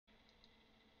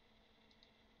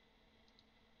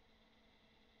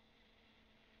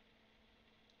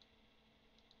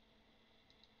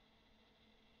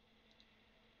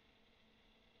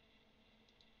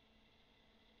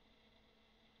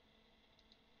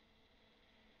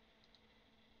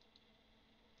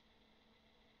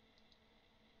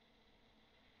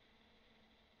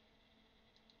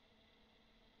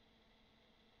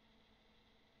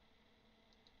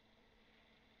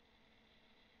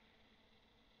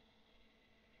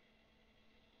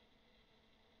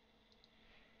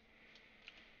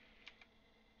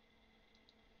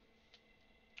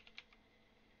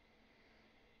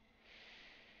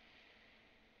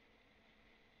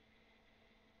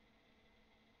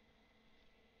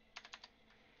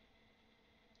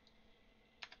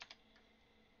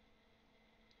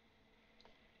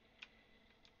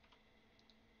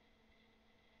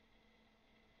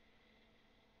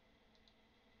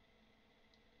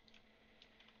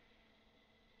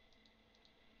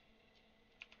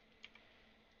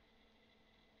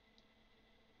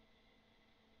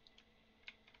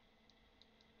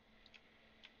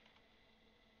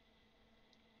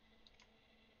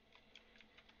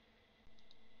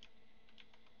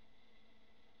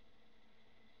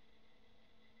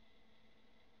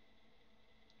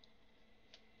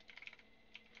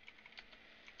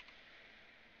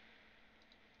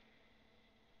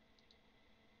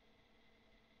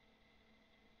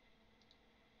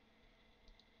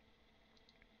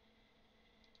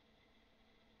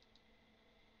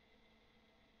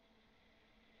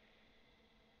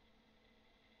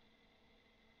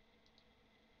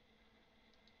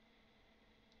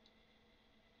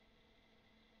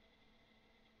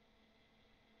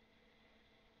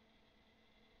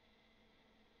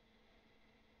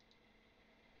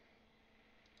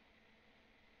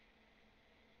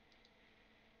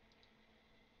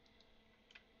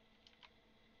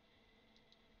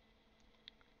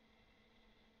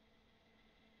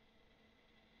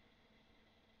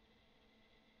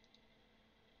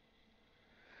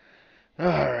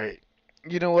Alright.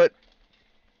 You know what?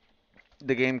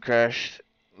 The game crashed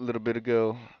a little bit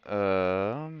ago.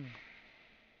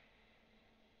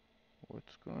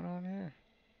 What's going on here?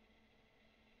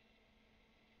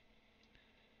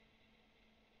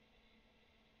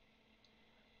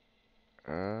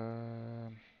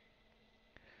 Um,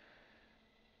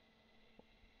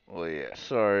 well, yeah,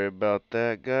 sorry about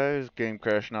that, guys. Game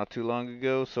crashed not too long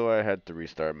ago, so I had to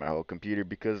restart my whole computer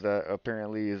because that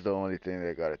apparently is the only thing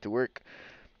that got it to work.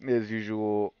 As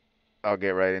usual, I'll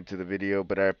get right into the video,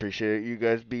 but I appreciate you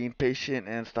guys being patient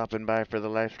and stopping by for the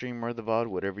live stream or the VOD,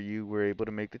 whatever you were able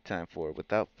to make the time for.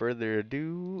 Without further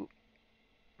ado,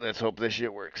 let's hope this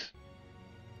shit works.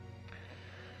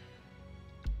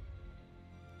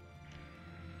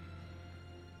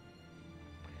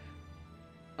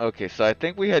 Okay, so I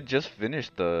think we had just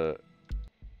finished the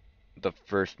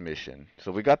first mission.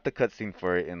 So we got the cutscene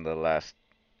for it in the last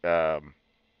um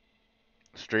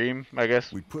stream, I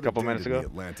guess, We a put a couple dent minutes in the ago.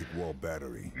 Atlantic Wall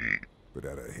battery, but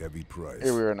at a heavy Here we price.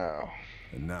 are now.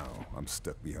 And now I'm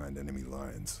stuck behind enemy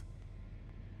lines.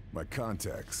 My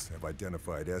contacts have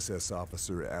identified SS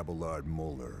Officer Abelard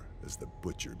Moeller as the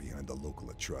butcher behind the local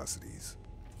atrocities.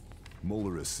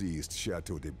 Moeller has seized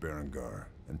Chateau de Berengar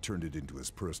and turned it into his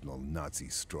personal Nazi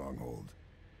stronghold.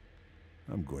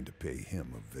 I'm going to pay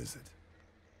him a visit.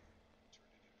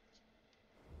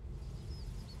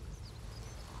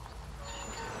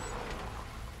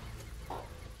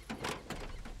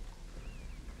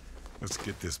 Let's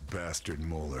get this bastard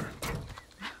Moeller.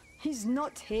 He's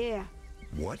not here.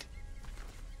 What?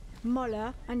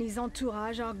 Moeller and his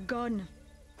entourage are gone.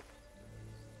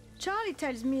 Charlie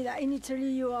tells me that in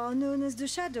Italy you are known as the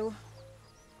Shadow.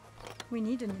 We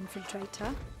need an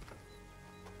infiltrator.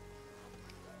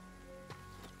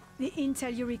 The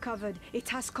intel you recovered, it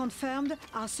has confirmed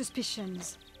our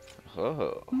suspicions.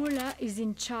 Oh. Moeller is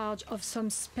in charge of some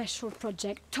special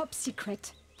project, top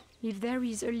secret. If there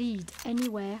is a lead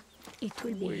anywhere, it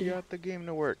will be We here. got the game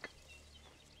to work.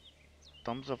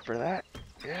 Thumbs up for that.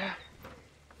 Yeah.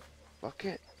 Fuck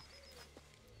it.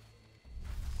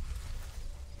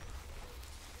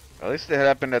 At least it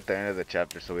happened at the end of the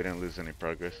chapter, so we didn't lose any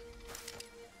progress.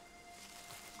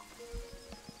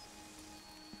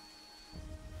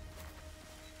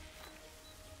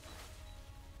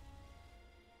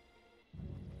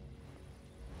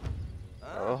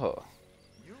 Oh.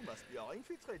 You must be our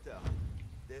infiltrator.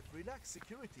 They've relaxed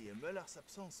security in Muller's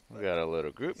absence. We got a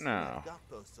little group now. Guard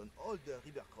posts on all the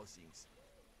river crossings.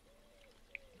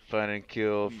 Find and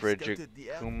kill We Frederick scouted the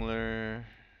air. Kumler.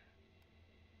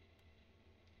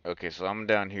 Okay, so I'm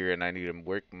down here and I need to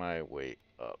work my way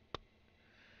up.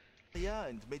 Yeah,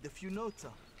 and made a few notes.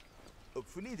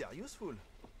 Hopefully they're useful.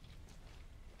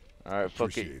 Alright,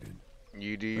 fuck it. Appreciate it.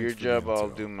 You do Thanks your for the job, I'll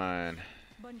intel. do mine.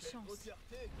 Bonne chance.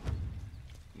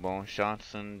 Bon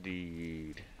chance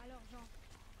indeed. Alors Jean,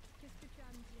 qu'est-ce que tu as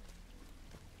à me dire?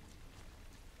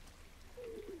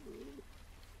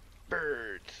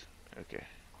 Birds. Okay.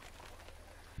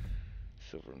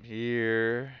 So from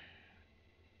here.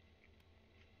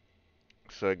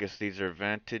 So I guess these are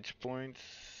vantage points.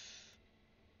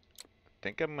 I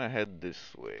think I'm gonna head this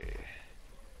way.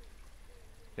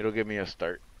 It'll give me a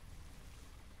start.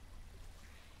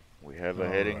 We have a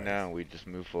heading Alright. now, and we just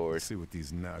move forward. Let's see what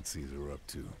these Nazis are up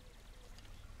to.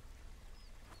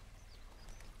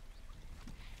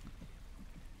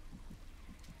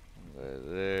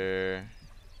 There.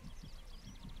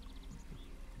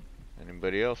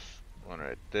 Anybody else? One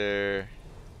right there.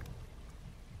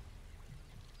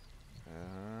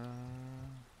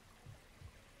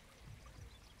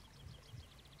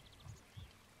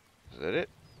 Is that it?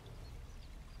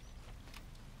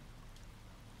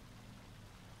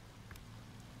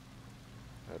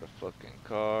 Got a fucking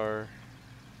car.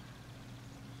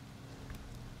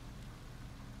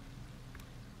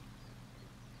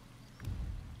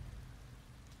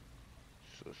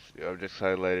 So the objects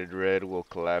highlighted red will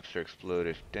collapse or explode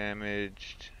if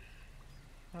damaged.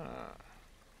 Huh.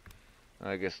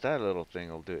 I guess that little thing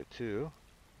will do it too.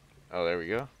 Oh, there we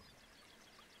go.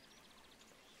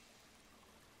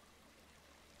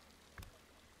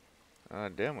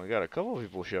 Damn, we got a couple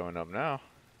people showing up now.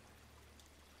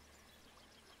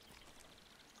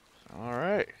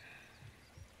 Alright.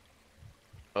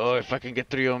 Oh, if I can get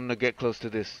 3 of them to get close to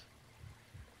this.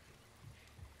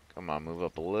 Come on, move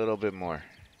up a little bit more.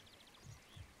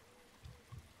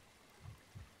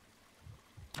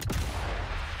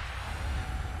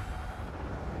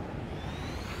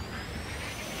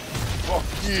 Fuck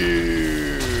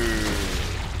you!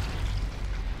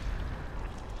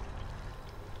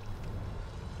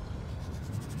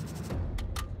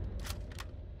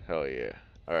 Hell yeah.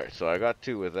 Alright, so I got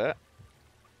 2 with that.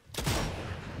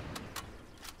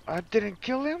 I didn't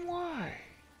kill him, why?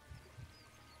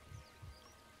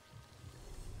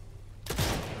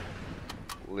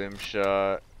 Limb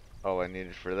shot. All I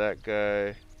needed for that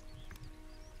guy.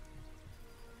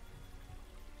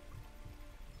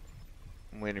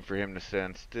 I'm waiting for him to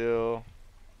stand still.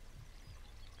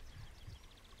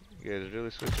 You guys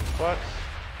really switching spots?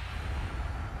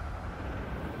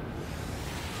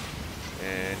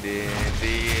 And in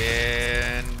the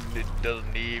end, it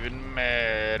doesn't even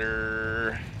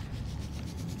matter.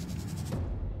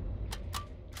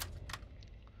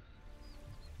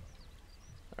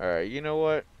 Alright, you know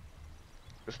what?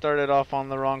 Started off on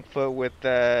the wrong foot with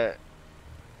the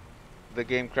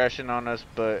game crashing on us,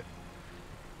 but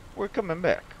we're coming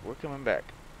back. We're coming back.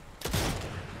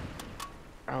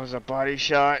 That was a body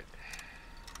shot.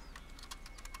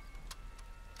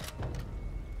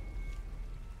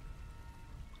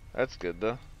 That's good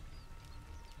though.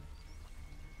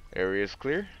 Area's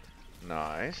clear.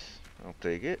 Nice. I'll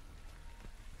take it.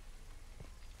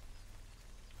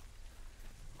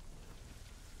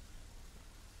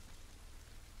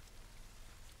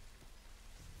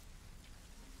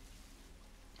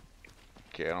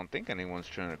 Okay, I don't think anyone's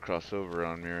trying to cross over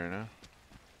on me right now.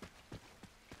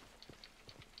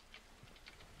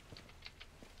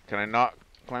 Can I not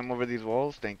climb over these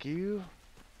walls? Thank you.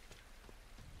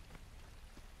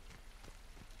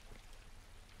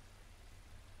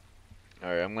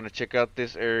 Alright, I'm gonna check out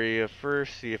this area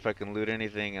first, see if I can loot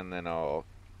anything, and then I'll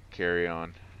carry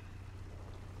on.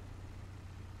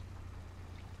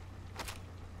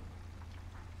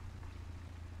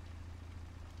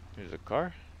 There's a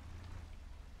car.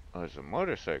 Oh, there's a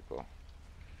motorcycle.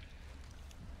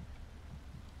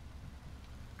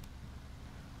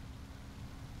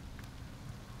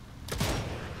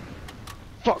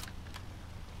 Fuck!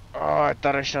 Oh, I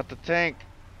thought I shot the tank.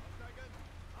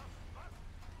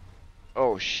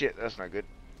 Oh shit, that's not good.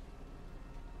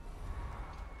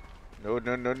 No,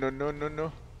 no, no, no, no, no,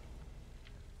 no.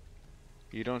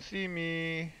 You don't see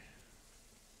me.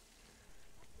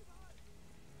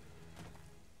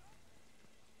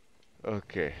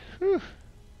 Okay. Whew.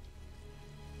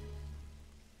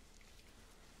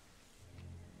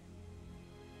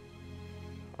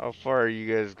 How far are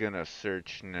you guys gonna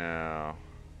search now?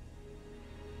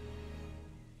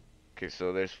 Okay,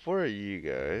 so there's 4 of you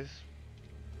guys.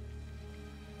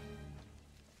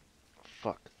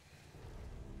 Fuck.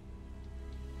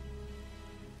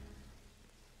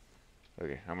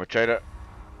 Okay, I'm gonna try to...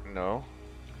 No.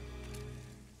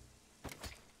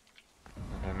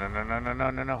 No, no, no, no, no, no,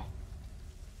 no, no.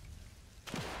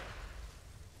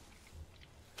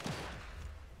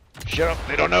 Shut up,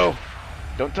 they don't know.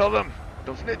 Don't tell them.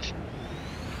 Don't snitch.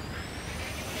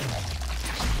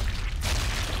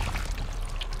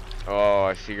 Oh,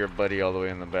 I see your buddy all the way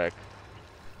in the back.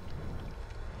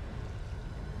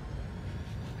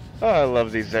 Oh, I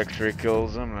love these X-ray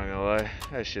kills, I'm not gonna lie.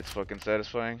 That shit's fucking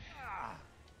satisfying.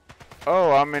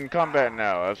 Oh, I'm in combat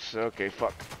now. That's okay,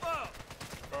 fuck.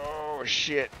 Oh,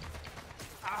 shit.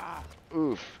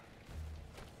 Oof.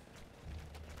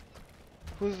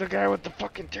 Who's the guy with the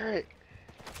fucking turret?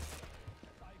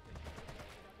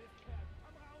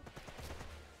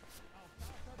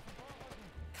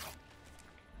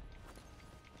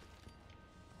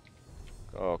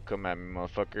 Oh, come at me,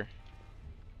 motherfucker.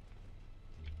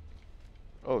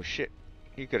 Oh, shit.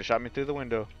 He could have shot me through the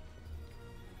window.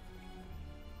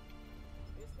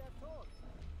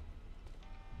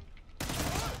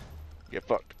 Get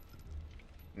fucked.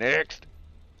 Next.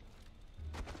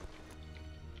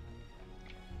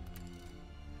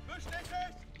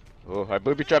 Oh, I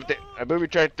booby trapped it. I booby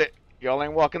trapped it. Y'all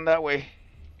ain't walking that way.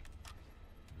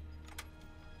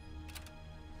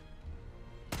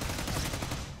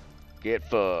 Get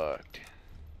fucked.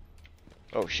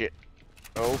 Oh shit.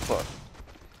 Oh fuck.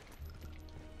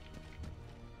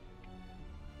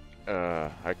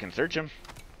 I can search him.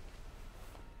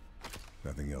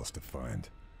 Nothing else to find.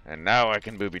 And now I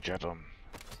can booby trap him.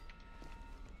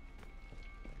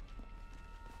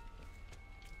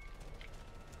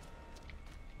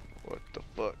 What the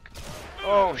fuck?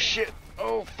 Oh shit.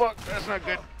 Oh fuck. That's not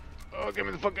good. Oh, get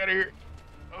me the fuck out of here.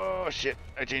 Oh shit.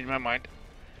 I changed my mind.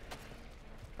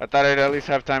 I thought I'd at least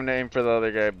have time to aim for the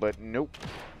other guy, but nope.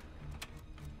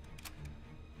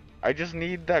 I just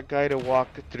need that guy to walk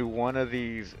through one of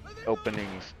these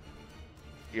openings.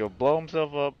 He'll blow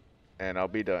himself up, and I'll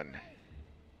be done.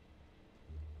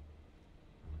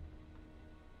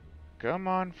 Come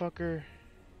on, fucker.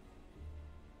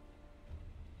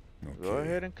 Okay, Go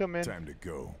ahead and come in. time to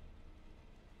go.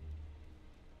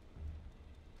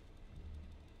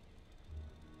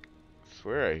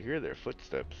 Swear I hear their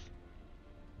footsteps.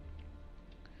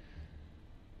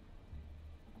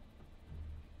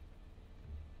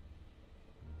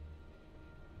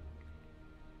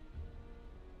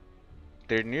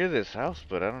 they're near this house,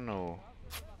 but I don't know.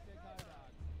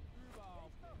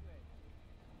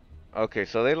 Okay,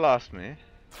 so they lost me.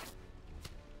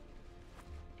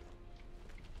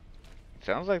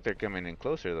 Sounds like they're coming in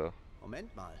closer though.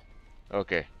 Moment mal.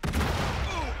 Okay.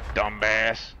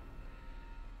 Dumbass.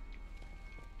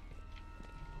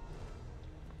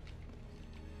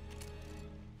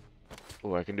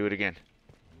 Oh, I can do it again.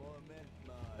 Moment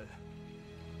mal.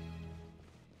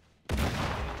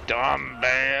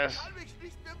 Dumbass. Kann mich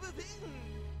nicht mehr bewegen.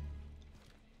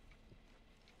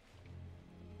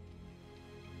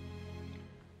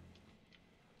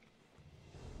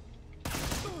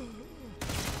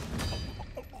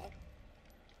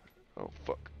 Oh,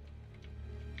 fuck.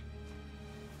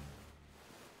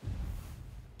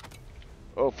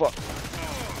 Oh, fuck.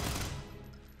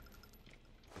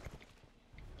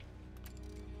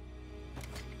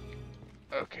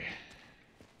 Okay.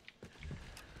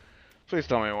 Please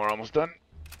tell me we're almost done.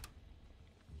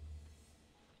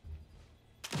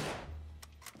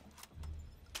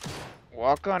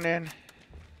 Walk on in.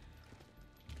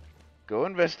 Go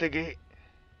investigate.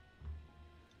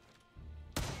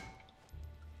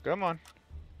 Come on.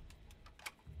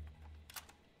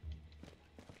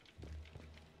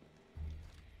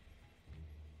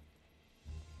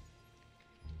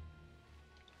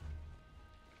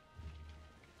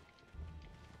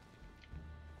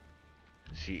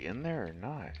 Is she in there or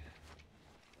not?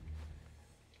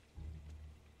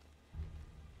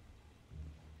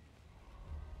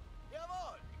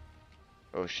 Jawohl.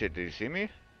 Oh shit, did you see me?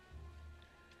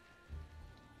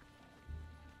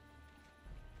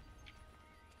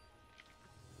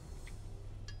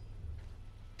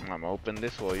 I'm gonna open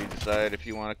this while you decide if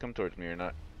you want to come towards me or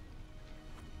not.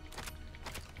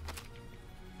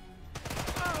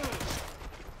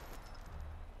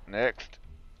 Next.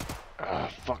 Ah,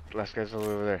 fuck, last guy's all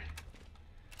over there.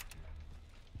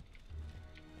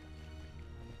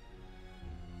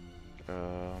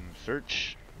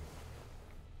 Search.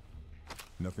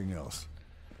 Nothing else.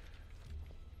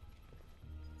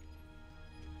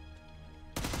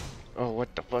 Oh,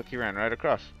 what the fuck? He ran right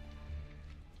across.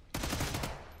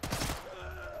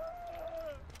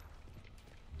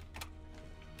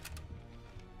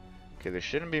 Okay, there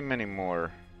shouldn't be many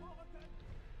more.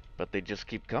 But they just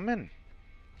keep coming.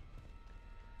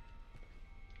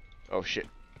 Oh, shit.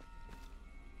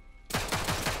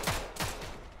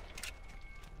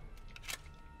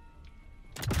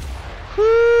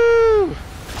 Whoo!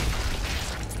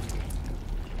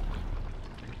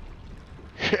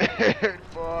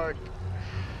 Fuck.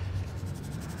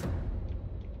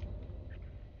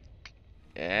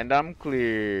 And I'm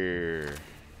clear.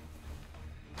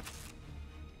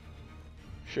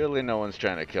 Surely no one's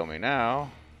trying to kill me now.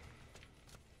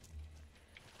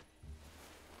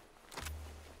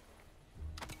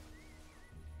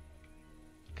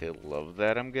 Okay, love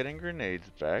that I'm getting grenades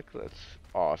back. That's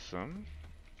awesome.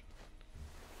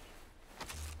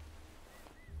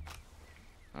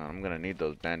 I'm gonna need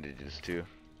those bandages too.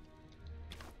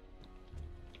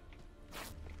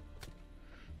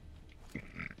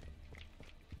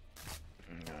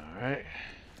 Alright.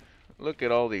 Look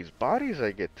at all these bodies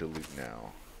I get to loot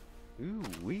now. Ooh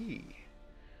wee.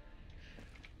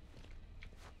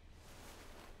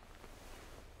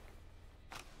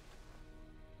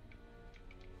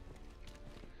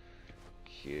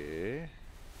 Okay.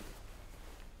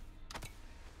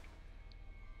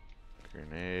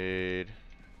 Grenade.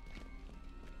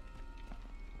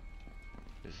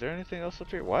 Is there anything else up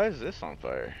here? Why is this on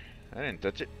fire? I didn't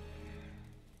touch it.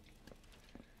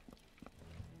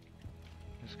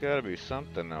 There's gotta be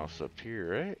something else up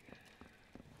here, right?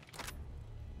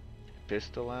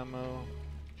 Pistol ammo?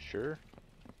 Sure.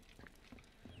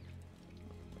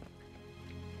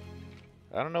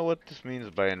 I don't know what this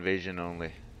means by invasion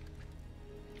only.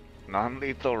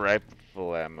 Non-lethal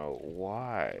rifle ammo.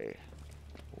 Why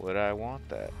would I want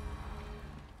that?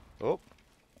 Oh.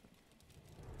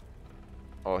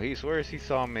 Oh, he swears he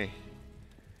saw me.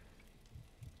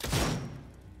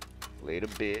 Later,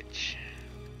 bitch.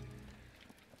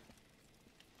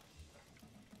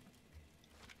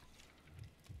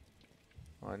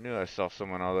 Well, I knew I saw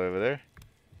someone all over there.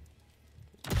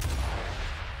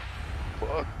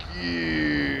 Fuck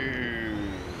you.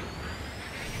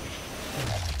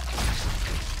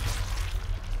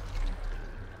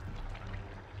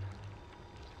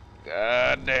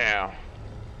 God damn.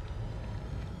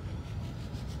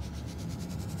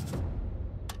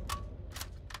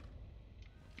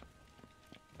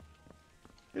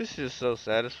 This is so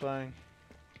satisfying.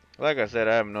 Like I said,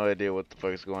 I have no idea what the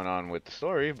fuck is going on with the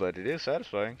story, but it is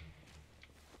satisfying.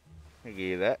 I give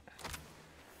you that.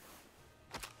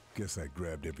 Guess I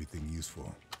grabbed everything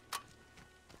useful.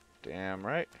 Damn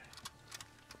right.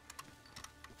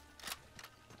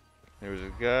 There's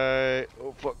a guy.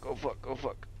 Oh fuck, oh fuck, oh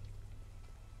fuck.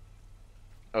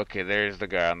 Okay, there's the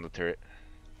guy on the turret.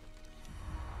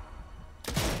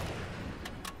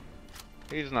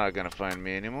 He's not gonna find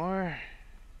me anymore.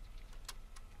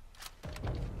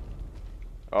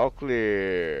 All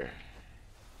clear.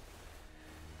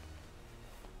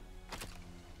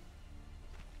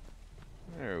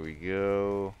 There we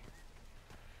go.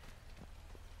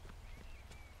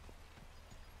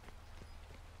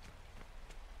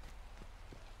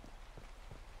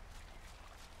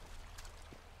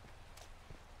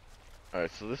 Alright,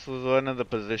 so this was one of the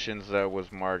positions that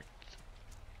was marked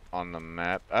on the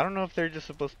map. I don't know if they're just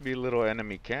supposed to be little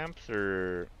enemy camps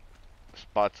or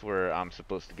spots where I'm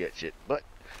supposed to get shit, but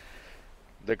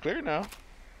they're clear now.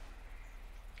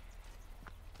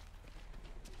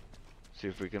 See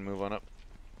if we can move on up.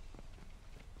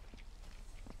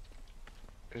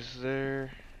 Is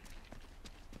there...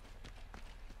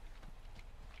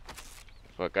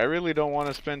 Fuck, I really don't want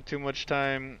to spend too much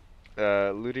time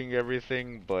looting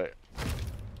everything, but...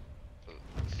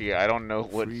 See, I don't know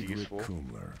what's Friedrich useful.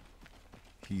 Kumler.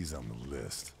 He's on the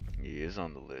list. He is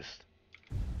on the list.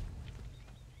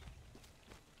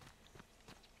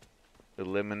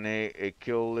 Eliminate a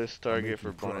kill list target for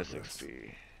making bonus progress.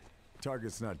 XP.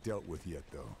 Target's not dealt with yet,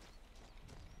 though.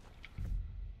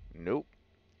 Nope.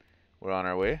 We're on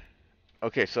our way.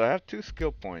 Okay, so I have 2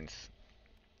 skill points.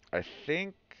 I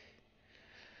think...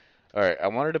 Alright, I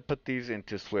wanted to put these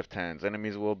into swift hands.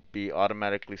 Enemies will be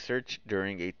automatically searched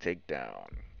during a takedown.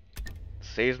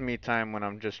 Saves me time when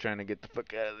I'm just trying to get the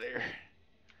fuck out of there.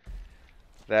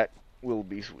 That will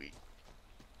be sweet.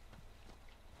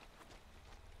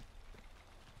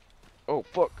 Oh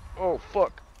fuck, oh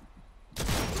fuck.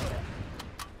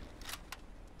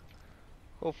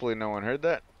 Hopefully no one heard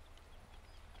that.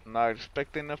 I'm not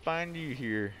expecting to find you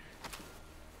here.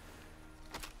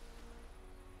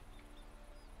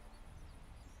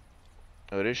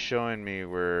 Oh, it is showing me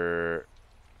where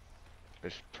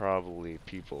there's probably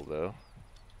people though.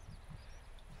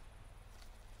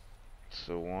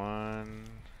 So one...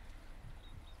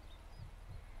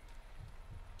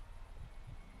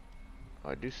 Oh,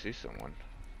 I do see someone.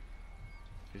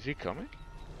 Is he coming?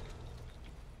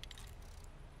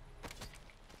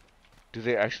 Do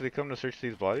they actually come to search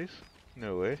these bodies?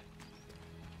 No way.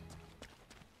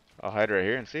 I'll hide right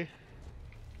here and see.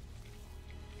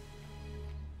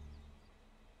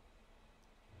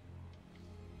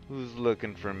 Who's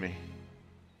looking for me?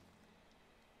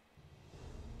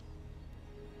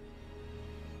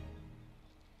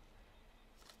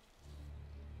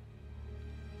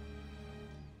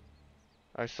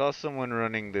 I saw someone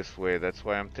running this way, that's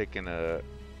why I'm taking a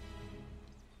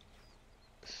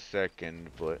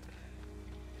second, but...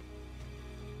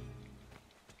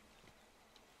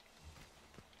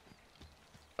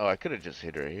 Oh, I could have just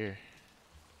hid right here.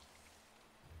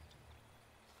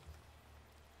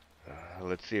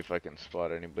 Let's see if I can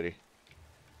spot anybody.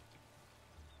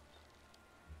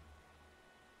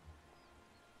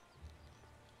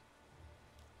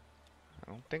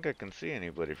 I don't think I can see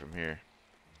anybody from here.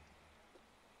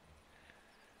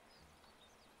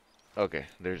 Okay,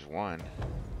 there's one.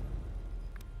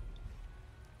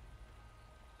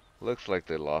 Looks like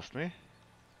they lost me.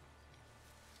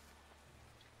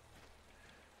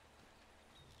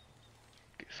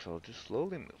 Guess I'll just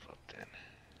slowly move up then.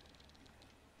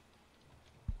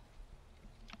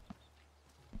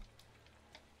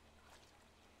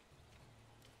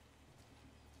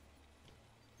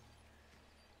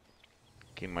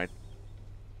 Okay, my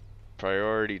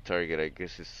priority target, I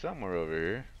guess, is somewhere over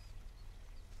here.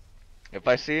 If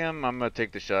I see him, I'm gonna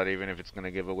take the shot, even if it's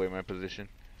gonna give away my position.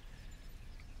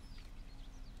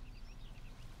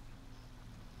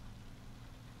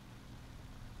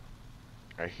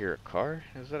 I hear a car.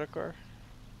 Is that a car?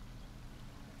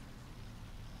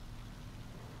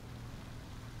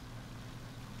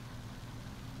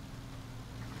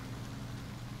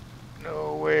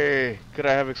 No way. Could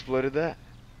I have exploited that?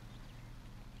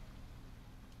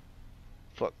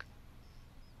 Fuck.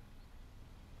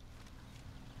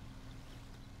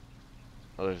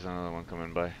 Oh, there's another one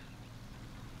coming by.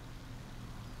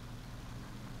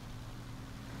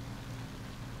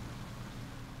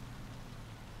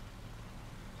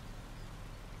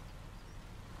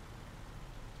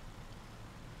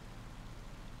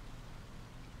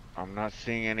 I'm not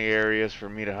seeing any areas for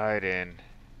me to hide in.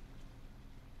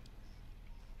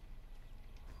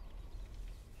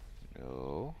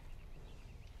 No.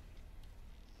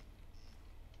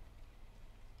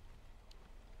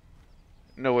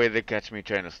 No way they catch me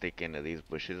trying to sneak into these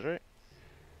bushes, right?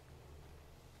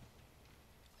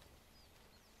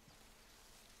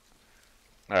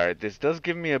 Alright, this does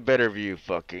give me a better view,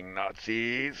 fucking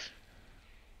Nazis.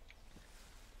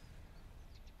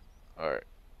 Alright.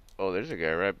 Oh, there's a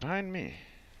guy right behind me.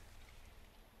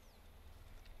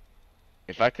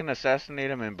 If I can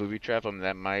assassinate him and booby trap him,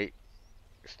 that might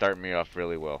start me off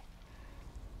really well.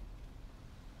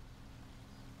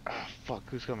 Ah, fuck,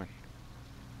 who's coming?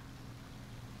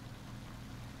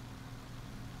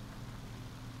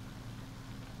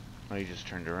 Oh, he just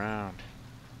turned around.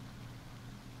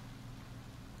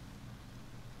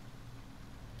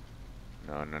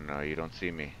 No, no, no, you don't see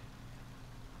me.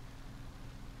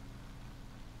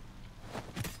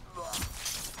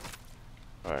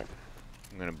 Alright.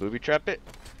 I'm gonna booby trap it.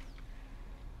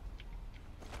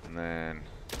 And then...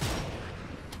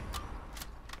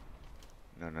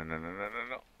 No, no, no, no, no, no,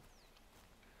 no.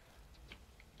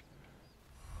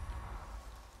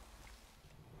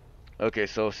 Okay,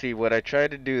 so see, what I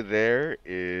tried to do there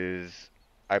is...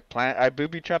 I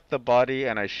booby trapped the body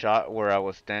and I shot where I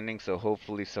was standing, so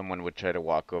hopefully someone would try to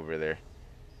walk over there.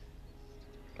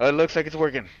 Oh, it looks like it's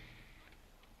working.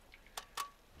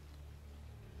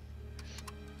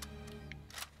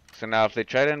 So now if they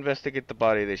try to investigate the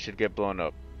body, they should get blown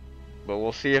up. But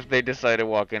we'll see if they decide to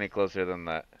walk any closer than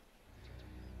that.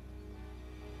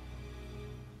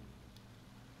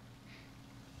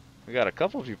 We got a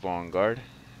couple people on guard.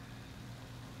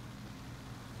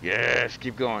 Yes,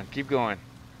 keep going, keep going.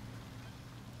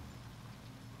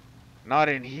 Not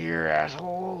in here,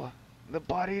 asshole. The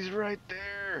body's right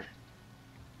there.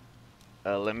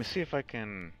 Let me see if I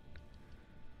can...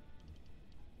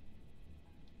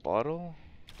 Bottle?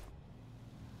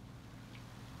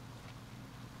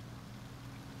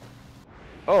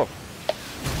 Oh!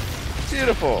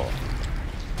 Beautiful!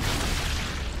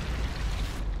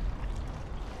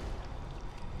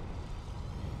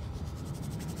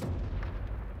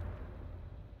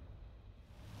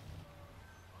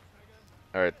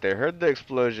 Alright, they heard the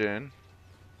explosion.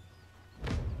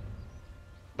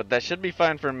 But that should be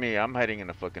fine for me. I'm hiding in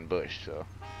a fucking bush, so...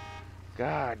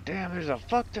 God damn, there's a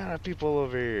fuck ton of people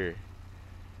over here.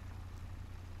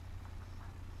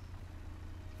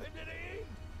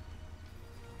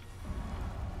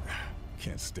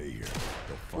 Can't stay here.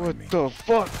 They'll find What me. the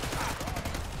fuck?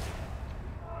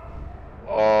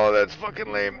 Oh, that's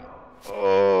fucking lame.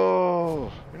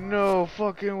 Oh, no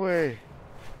fucking way.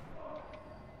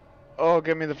 Oh,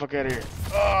 get me the fuck out of here.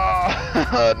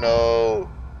 Oh, no.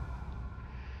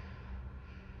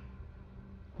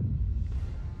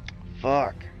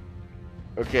 Fuck.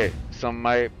 Okay, so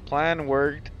my plan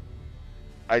worked.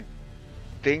 I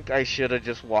think I should have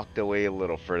just walked away a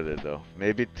little further, though.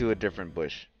 Maybe to a different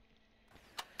bush.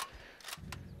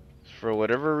 For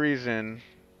whatever reason,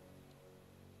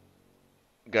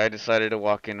 guy decided to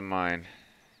walk into mine.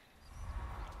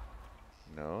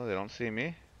 No, they don't see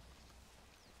me.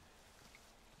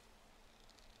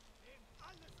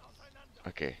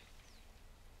 Okay.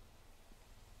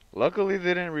 Luckily,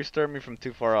 they didn't restart me from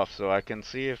too far off, so I can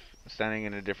see if standing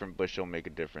in a different bush will make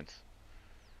a difference.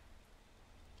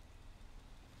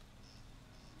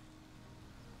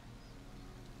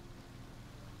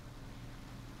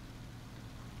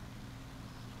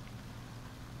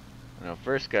 Now,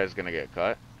 first guy's gonna get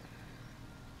caught.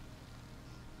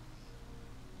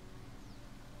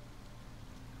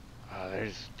 Oh,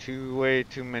 there's way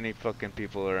too many fucking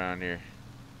people around here.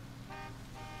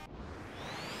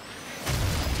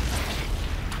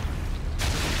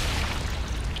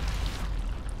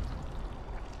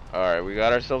 Alright, we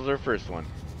got ourselves our first one.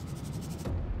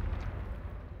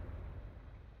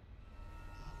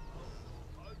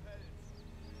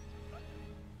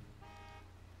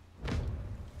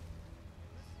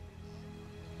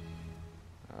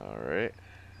 Alright.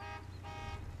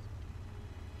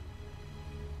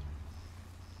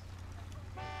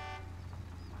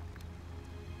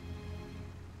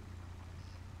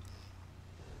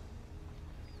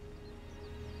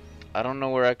 I don't know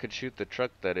where I could shoot the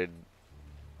truck that'd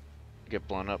get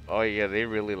blown up. Oh yeah, they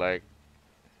really like...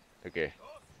 Okay.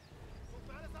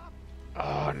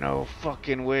 Oh, no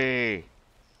fucking way.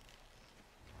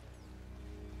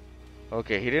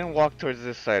 Okay, he didn't walk towards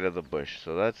this side of the bush,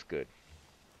 so that's good.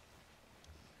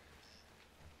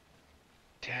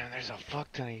 Damn, there's a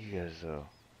fuck ton of you guys, though.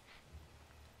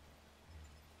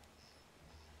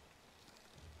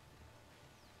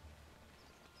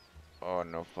 Oh,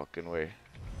 no fucking way.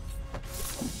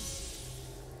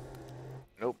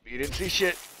 Nope, you didn't see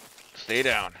shit. Stay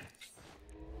down.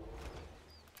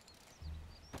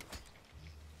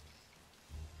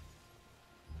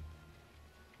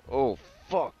 Oh,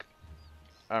 fuck.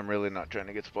 I'm really not trying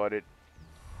to get spotted.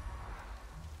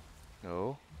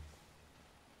 No.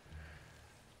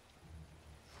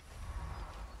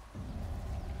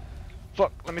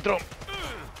 Fuck, let me throw him.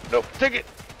 Nope, take it.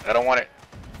 I don't want it.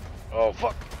 Oh,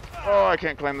 fuck. Oh, I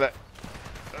can't climb that.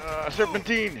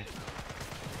 Serpentine.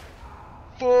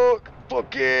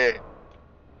 Fuck it.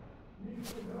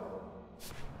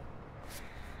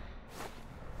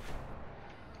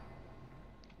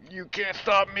 You can't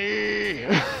stop me.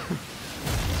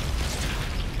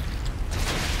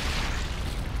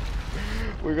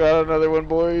 We got another one,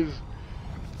 boys.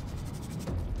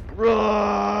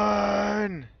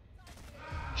 Run!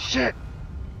 Shit!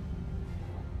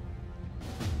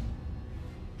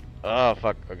 Oh,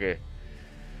 fuck. Okay.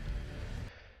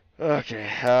 Okay,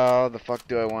 how the fuck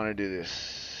do I want to do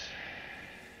this?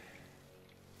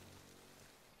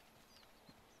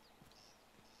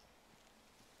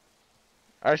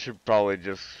 I should probably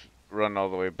just run all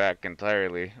the way back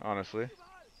entirely, honestly.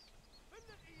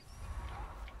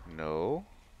 No.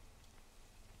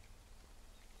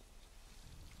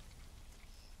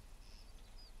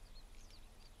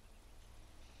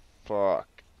 Fuck.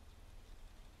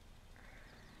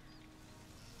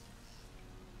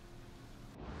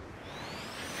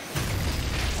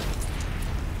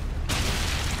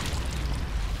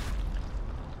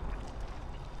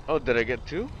 Oh, did I get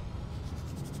two?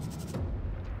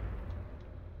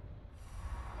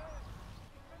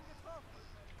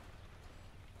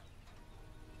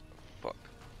 Fuck.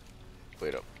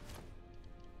 Wait up.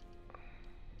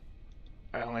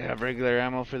 I only have regular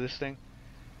ammo for this thing.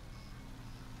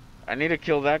 I need to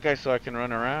kill that guy so I can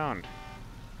run around.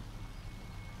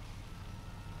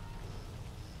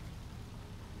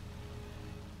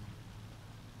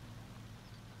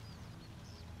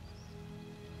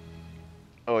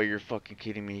 Oh, you're fucking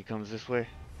kidding me. He comes this way?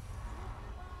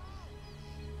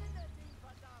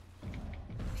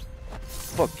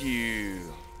 Fuck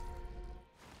you.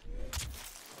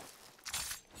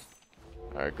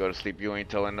 Alright, go to sleep. You ain't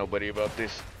telling nobody about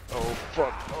this. Oh,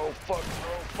 fuck. Oh, fuck.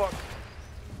 Oh, fuck.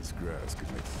 This grass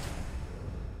could make...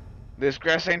 This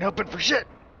grass ain't helping for shit.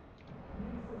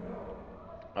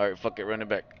 Alright, fuck it. Run it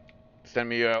back. Send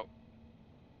me out.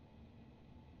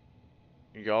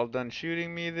 Y'all done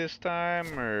shooting me this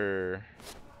time, or...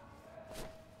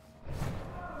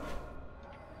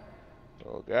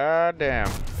 Oh,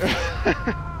 goddamn.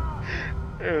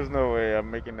 There's no way I'm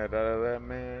making that out of that,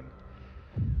 man.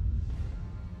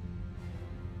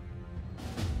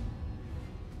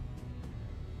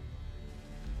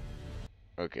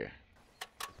 Okay.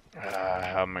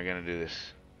 How am I gonna do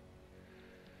this?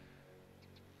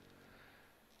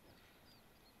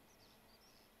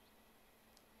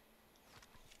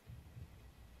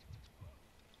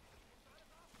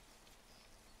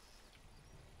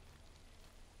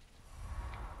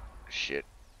 Shit.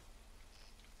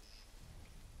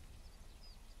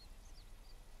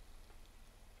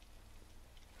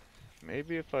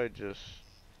 Maybe if I just...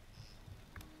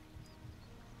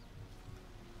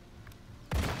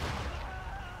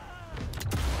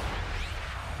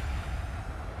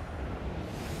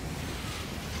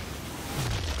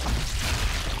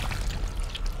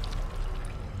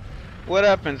 What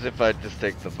happens if I just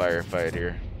take the firefight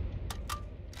here?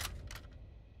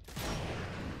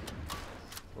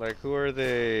 Like, who are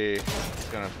they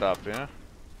gonna stop, yeah?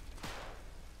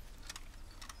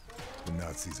 The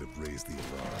Nazis have raised the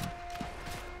alarm.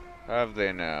 Have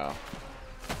they now?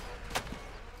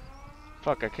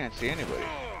 Fuck, I can't see anybody.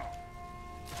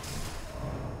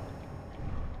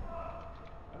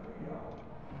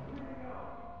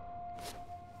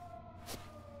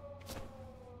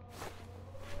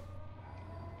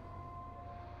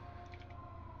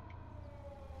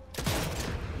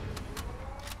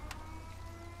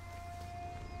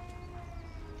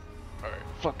 Alright,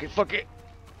 fuck it, fuck it!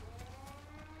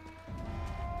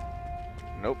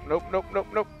 Nope, nope, nope, nope,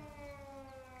 nope.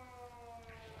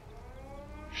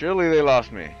 Surely they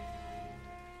lost me.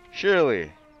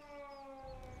 Surely.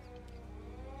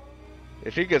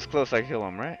 If he gets close, I kill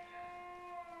him, right?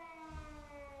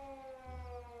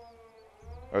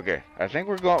 Okay, I think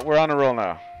we're on a roll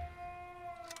now.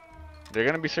 They're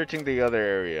gonna be searching the other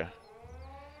area.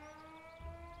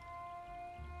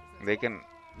 They can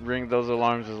ring those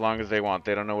alarms as long as they want.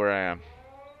 They don't know where I am.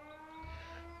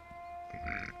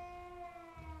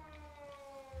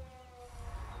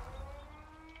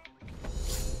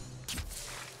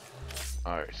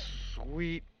 Alright,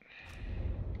 sweet.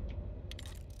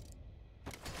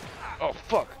 Oh,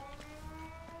 fuck.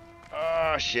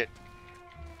 Ah, shit.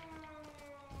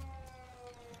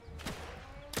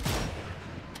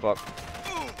 Fuck.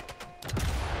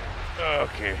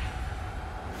 Okay.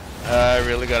 I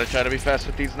really gotta try to be fast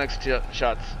with these next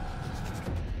shots.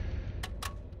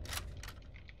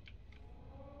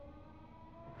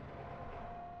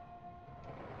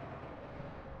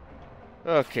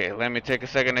 Okay, let me take a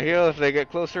second to heal. If they get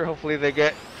closer, hopefully they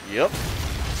get... Yep.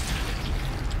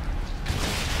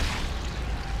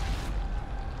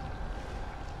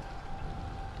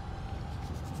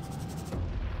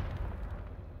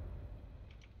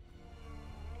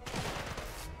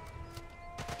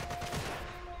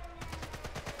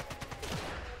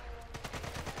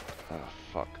 Oh,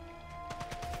 fuck.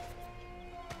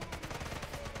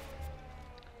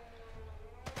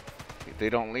 They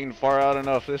don't lean far out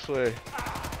enough this way.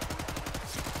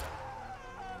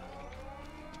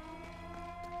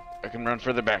 I can run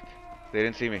further back. They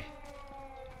didn't see me.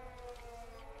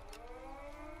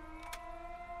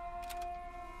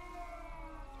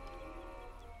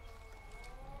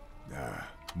 Ah,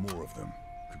 more of them.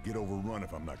 Could get overrun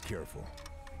if I'm not careful.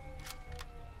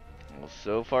 Well,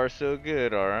 so far so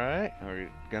good, alright? We're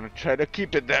gonna try to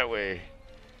keep it that way.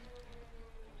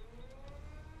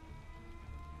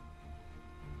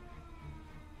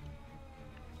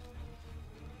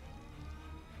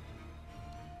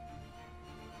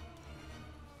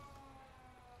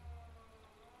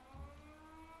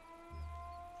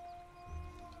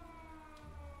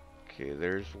 Okay,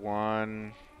 there's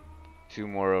one. Two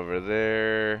more over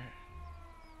there.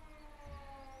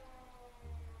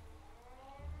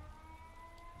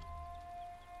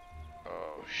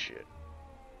 Oh, shit.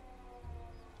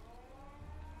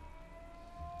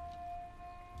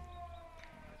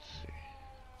 Let's see.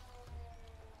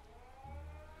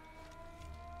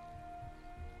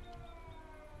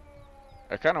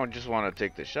 I kind of just want to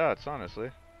take the shots, honestly.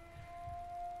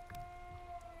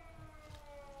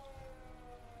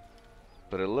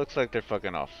 But it looks like they're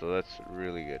fucking off, so that's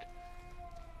really good.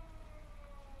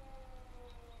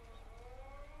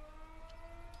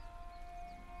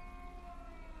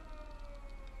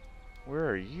 Where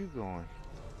are you going?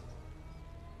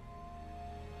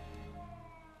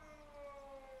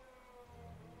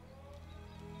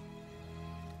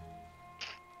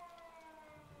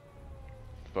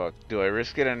 Fuck, do I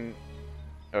risk it and...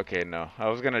 Okay, no. I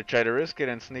was gonna try to risk it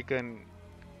and sneak and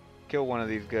kill one of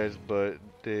these guys, but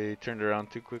they turned around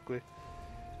too quickly.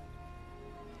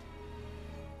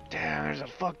 Damn, there's a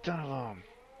fuck ton of them.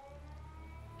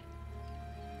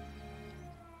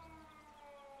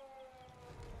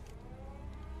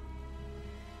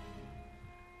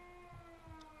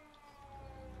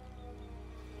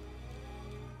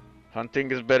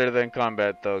 Hunting is better than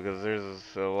combat though, because there's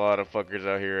a lot of fuckers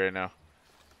out here right now.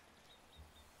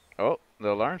 Oh, the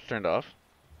alarm's turned off.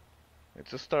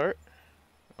 It's a start.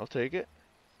 I'll take it.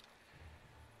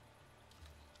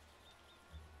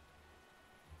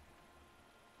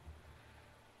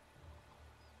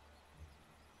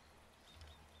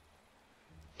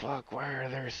 Fuck, why are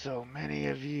there so many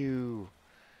of you?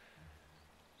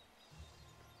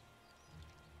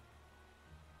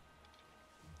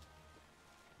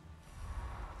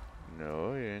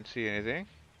 No, you didn't see anything.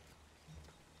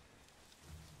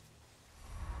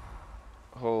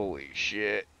 Holy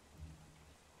shit.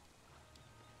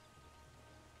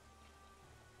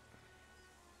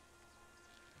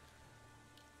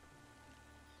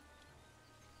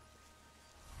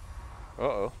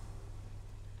 Uh-oh.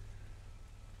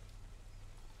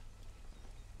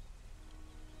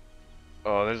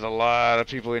 Oh, there's a lot of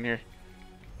people in here.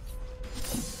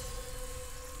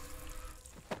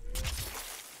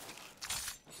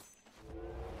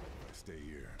 Stay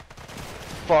here.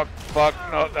 Fuck, fuck,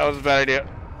 no, that was a bad idea.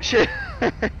 Shit.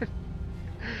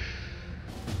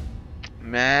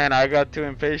 Man, I got too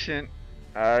impatient.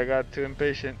 I got too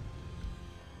impatient.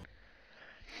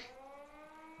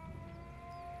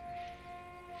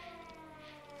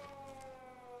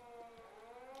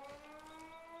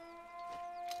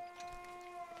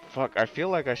 Fuck, I feel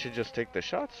like I should just take the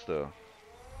shots though.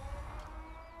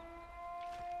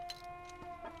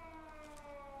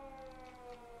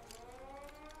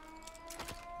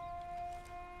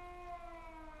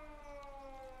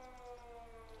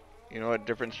 You know what,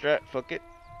 different strat, fuck it.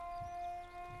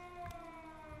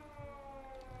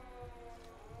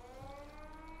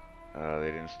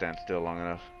 They didn't stand still long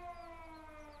enough.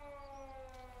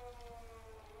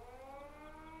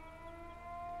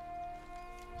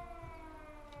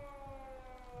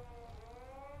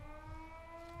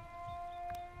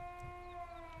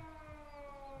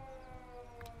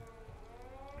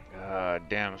 God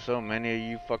damn, so many of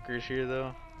you fuckers here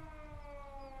though.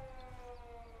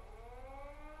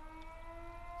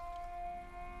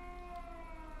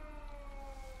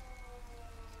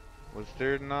 Was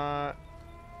there not?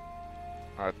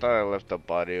 I thought I left a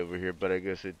body over here, but I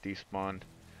guess it despawned.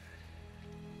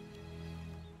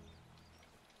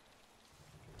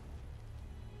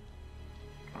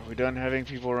 Are we done having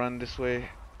people run this way?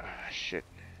 Ah, shit.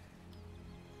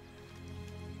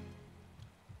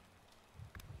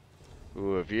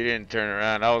 Ooh, if you didn't turn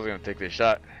around, I was gonna take this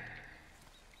shot.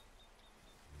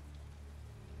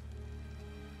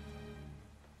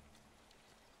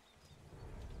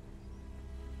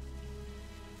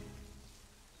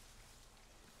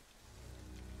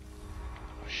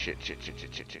 Oh, shit. Ist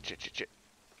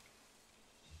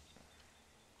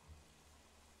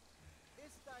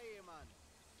da jemand?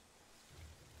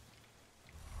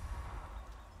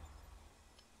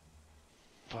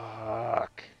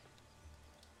 Fuck.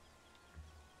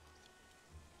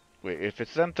 Wait, if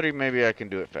it's them three, maybe I can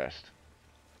do it fast.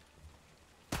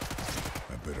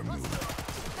 I better move.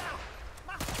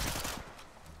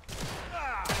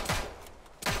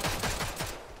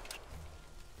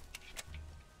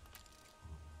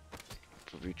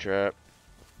 Booby trap.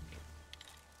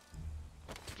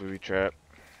 Booby trap.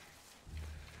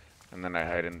 And then I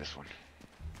hide in this one.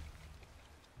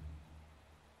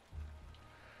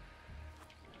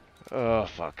 Oh,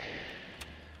 fuck.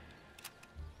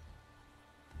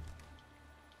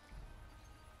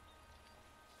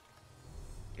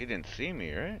 He didn't see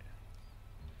me, right?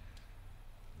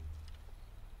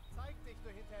 Zeig dich, du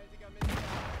hinterhältiger Mist.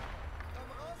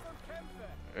 Komm raus und kämpfe.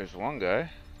 There's one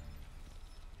guy.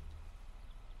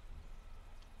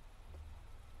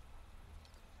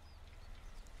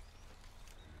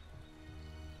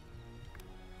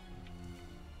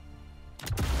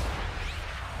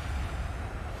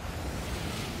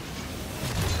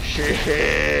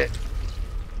 Shit.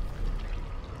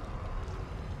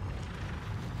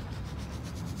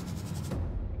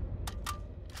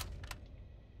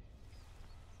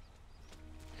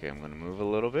 Okay, I'm gonna move a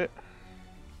little bit.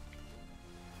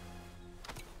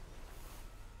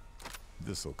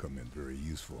 This'll come in very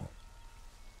useful.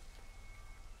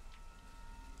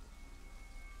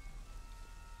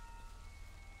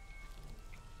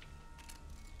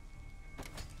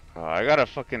 Oh, I gotta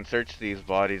fucking search these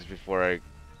bodies before I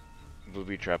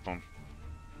booby trap them.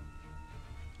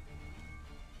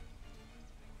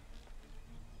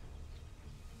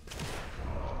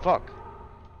 Fuck.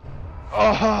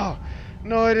 Oh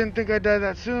no, I didn't think I'd die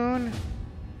that soon.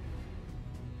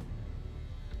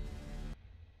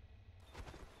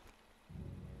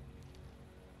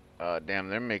 Damn,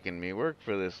 they're making me work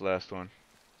for this last one.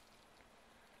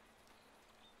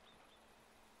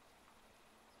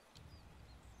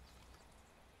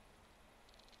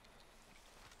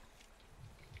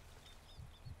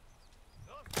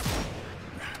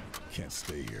 Can't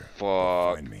stay here.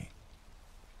 Fuck. Find me.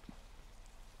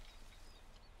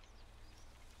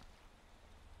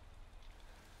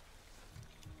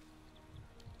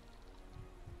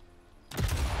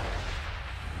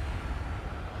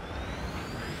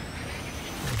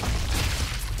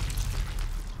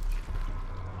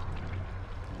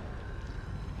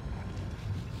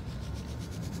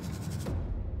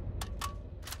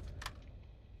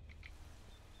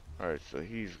 Alright, so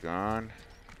he's gone.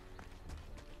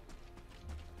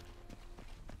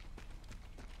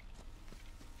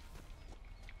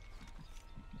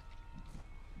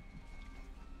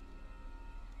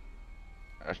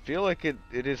 I feel like it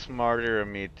is smarter of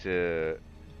me to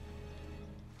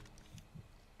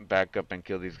back up and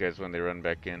kill these guys when they run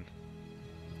back in.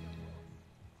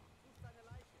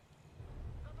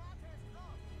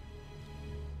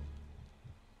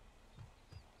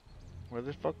 Where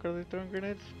the fuck are they throwing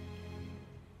grenades?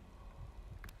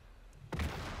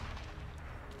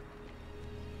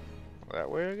 That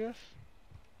way, I guess?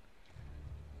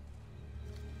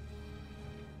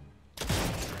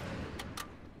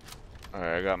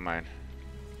 Alright, I got mine.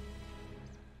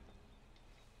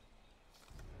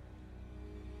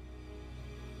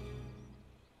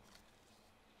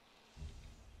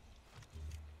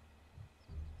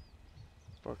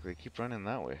 Fuck, they keep running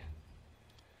that way.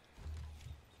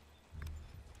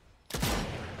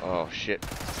 Oh, shit.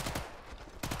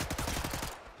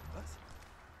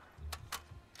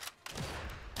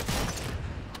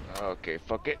 Okay,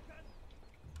 fuck it.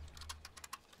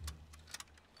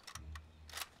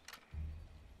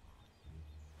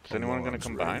 Is anyone gonna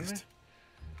come behind me?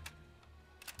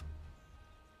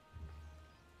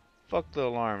 Fuck the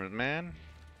alarms, man.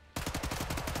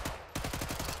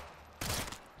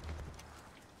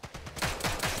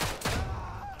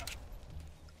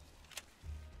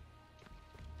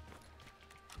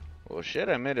 Well, shit,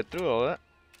 I made it through all that.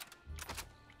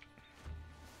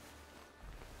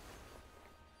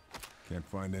 Can't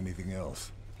find anything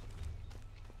else.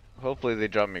 Hopefully they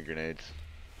drop me grenades.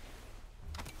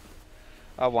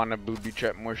 I wanna booby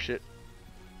trap more shit.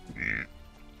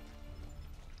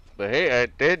 But hey,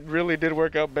 it really did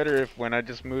work out better if when I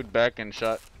just moved back and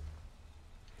shot.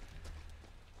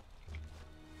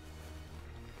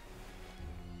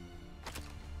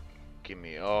 Give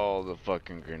me all the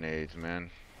fucking grenades, man.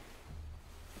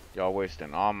 Y'all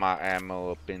wasting all my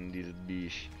ammo up in this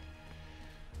bitch.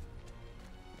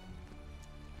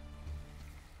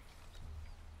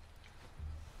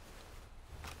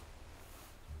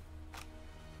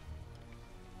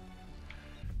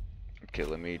 Okay,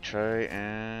 let me try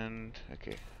and...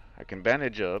 Okay, I can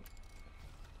bandage up.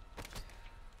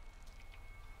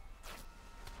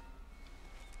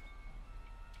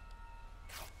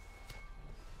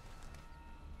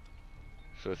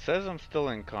 So it says I'm still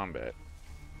in combat.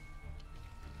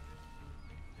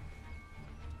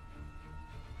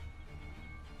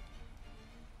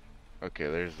 Okay,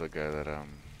 there's the guy that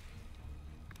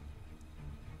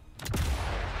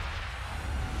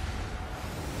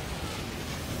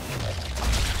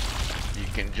you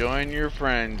can join your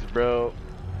friends, bro.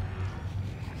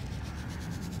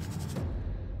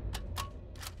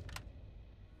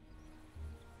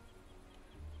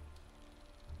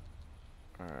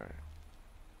 Alright.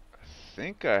 I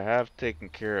think I have taken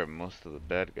care of most of the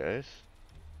bad guys.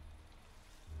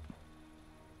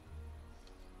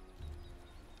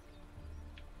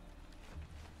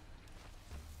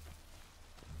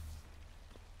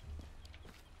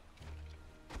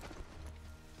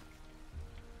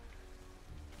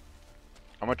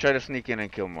 I'm gonna try to sneak in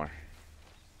and kill more.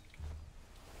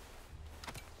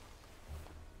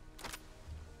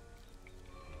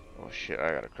 Oh shit,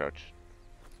 I gotta crouch.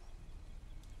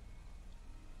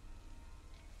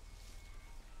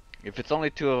 If it's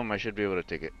only two of them, I should be able to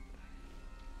take it.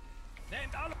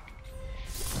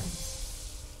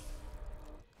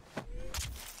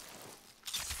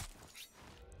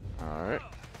 Alright.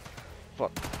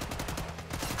 Fuck.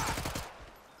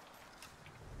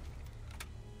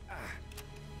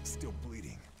 Still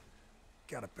bleeding.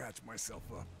 Gotta patch myself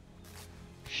up.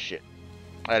 Shit.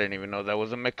 I didn't even know that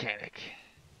was a mechanic.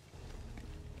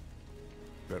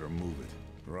 Better move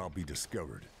it, or I'll be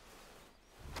discovered.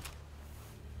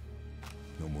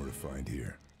 No more to find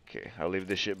here. Okay, I'll leave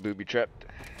this shit booby trapped.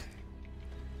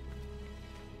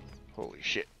 Holy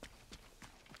shit.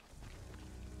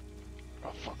 Oh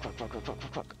fuck, fuck, fuck, fuck, fuck,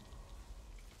 fuck, fuck.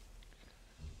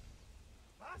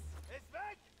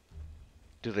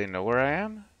 Do they know where I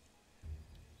am?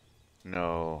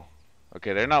 No.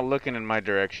 Okay, they're not looking in my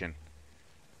direction.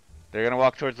 They're gonna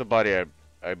walk towards the body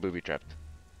I booby trapped.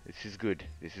 This is good.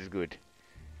 This is good.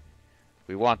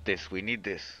 We want this. We need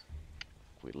this.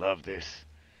 We love this.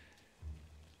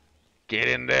 Get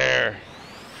in there.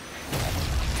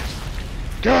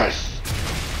 Yes!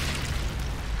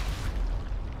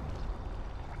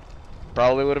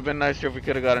 Probably would have been nicer if we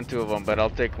could have gotten two of them, but I'll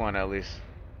take one at least.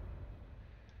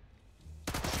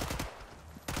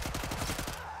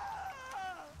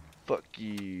 Fuck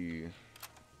you.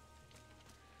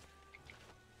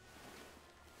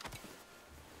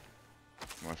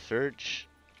 I'm gonna search.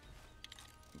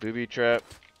 Booby trap.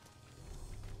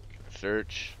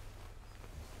 Search.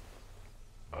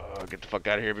 Get the fuck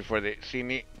out of here before they see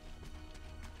me.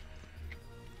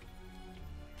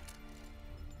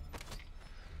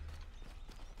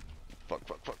 Fuck,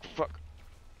 fuck, fuck, fuck.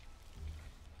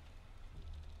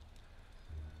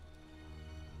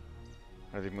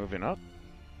 Are they moving up?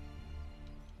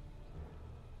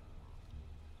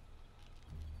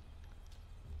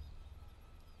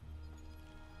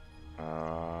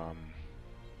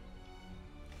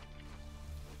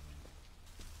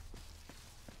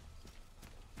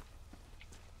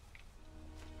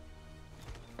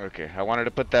 Okay, I wanted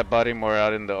to put that body more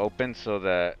out in the open so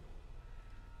that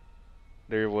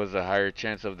there was a higher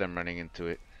chance of them running into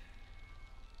it.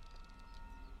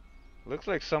 Looks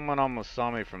like someone almost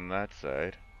saw me from that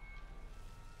side.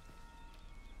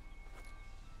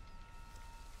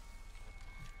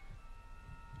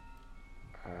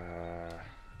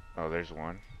 Oh, there's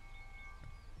one.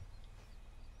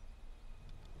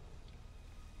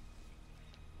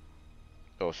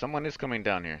 Oh, someone is coming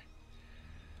down here.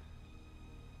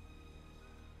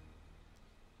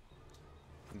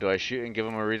 Do I shoot and give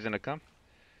them a reason to come?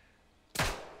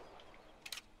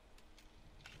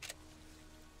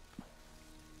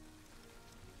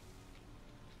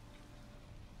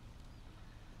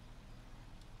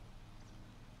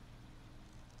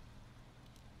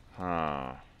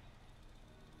 Huh.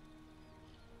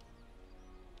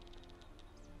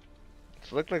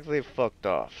 It looks like they fucked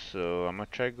off, so I'm gonna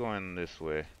try going this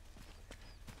way.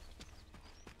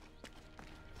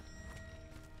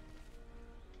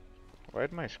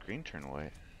 Why'd my screen turn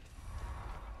white?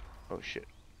 Oh shit.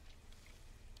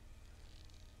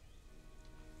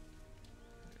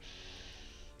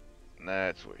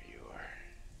 That's where you are.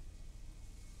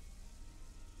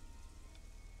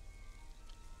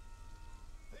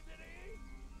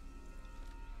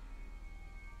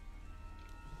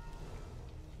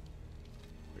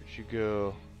 you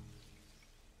go?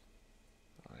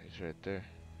 Oh, he's right there.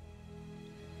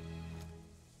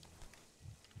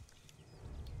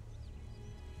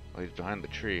 Oh, he's behind the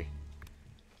tree.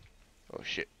 Oh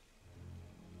shit.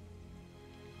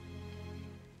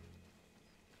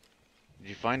 Did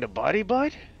you find a body,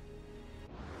 bud?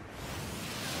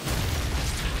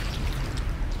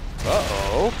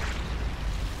 Uh-oh.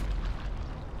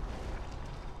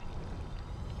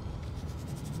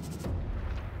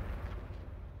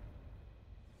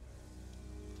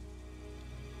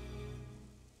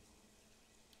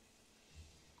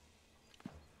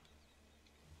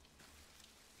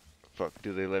 Fuck,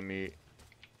 do they let me...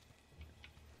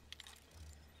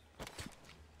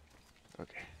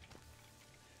 Okay.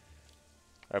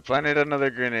 I planted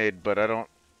another grenade, but I don't...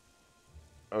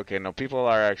 Okay, no, people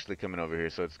are actually coming over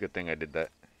here, so it's a good thing I did that.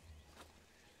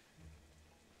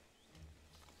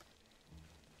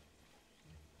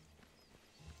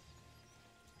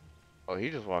 Oh, he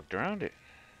just walked around it.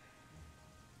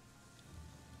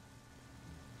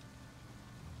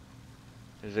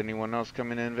 Is anyone else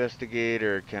coming to investigate,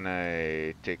 or can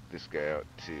I take this guy out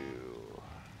too?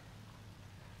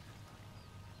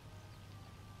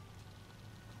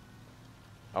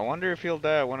 I wonder if he'll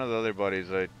die at one of the other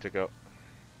bodies I took out.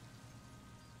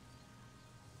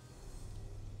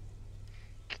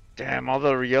 Damn, all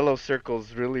the yellow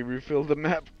circles really refill the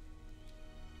map.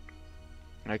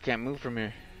 I can't move from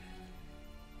here.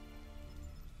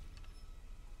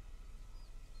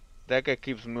 That guy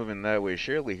keeps moving that way.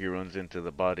 Surely he runs into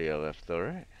the body I left though,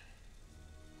 right?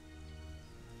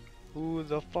 Who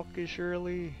the fuck is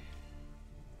Shirley?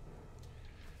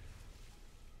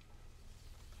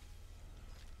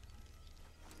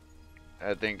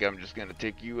 I think I'm just gonna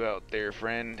take you out there,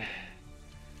 friend.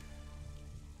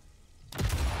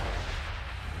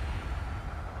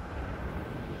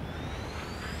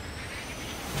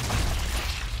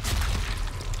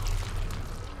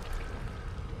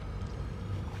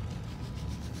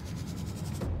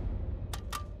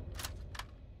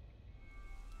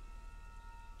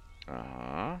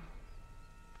 Uh-huh.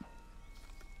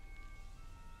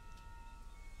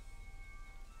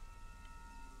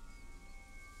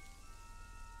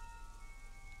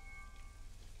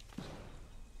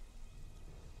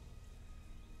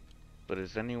 But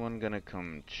is anyone gonna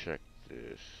come check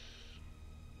this?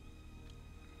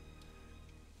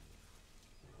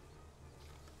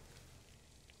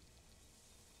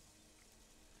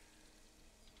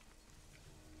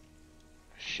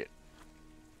 Shit.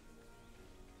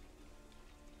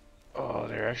 Oh,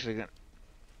 they're actually gonna...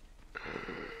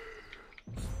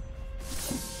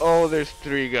 Oh, there's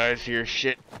 3 guys here.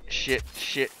 Shit, shit,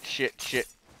 shit, shit, shit.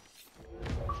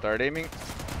 Start aiming.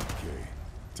 Okay,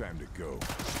 time to go.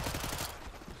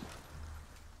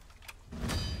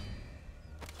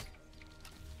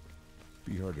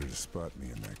 Be harder to spot me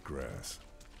in that grass.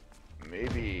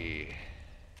 Maybe.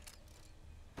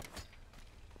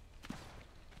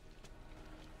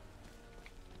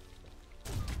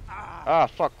 Ah,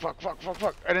 fuck, fuck, fuck, fuck,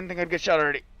 fuck. I didn't think I'd get shot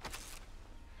already.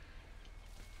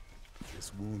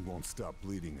 This wound won't stop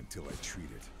bleeding until I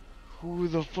treat it. Who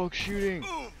the fuck's shooting?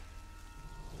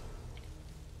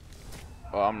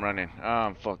 Oh, I'm running.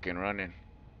 I'm fucking running.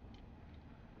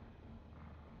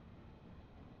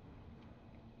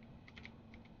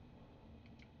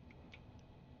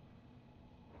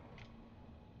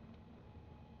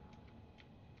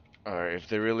 Alright, if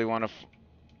they really want to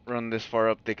run this far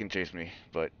up, they can chase me,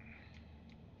 but...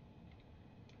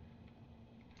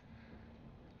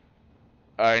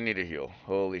 I need a heal.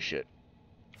 Holy shit.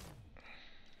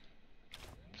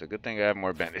 It's a good thing I have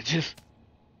more bandages.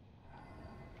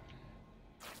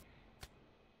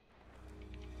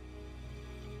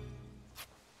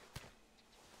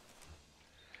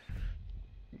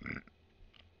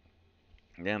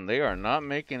 Damn, they are not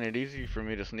making it easy for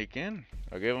me to sneak in.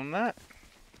 I'll give them that.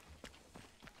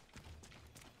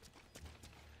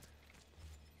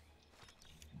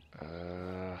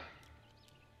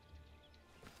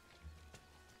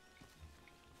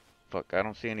 Fuck, I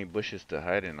don't see any bushes to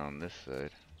hide in on this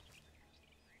side.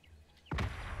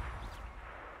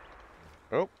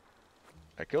 Oh,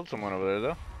 I killed someone over there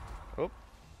though. Oh.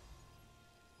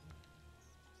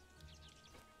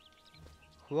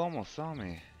 Who almost saw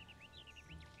me?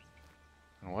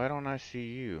 And why don't I see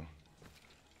you?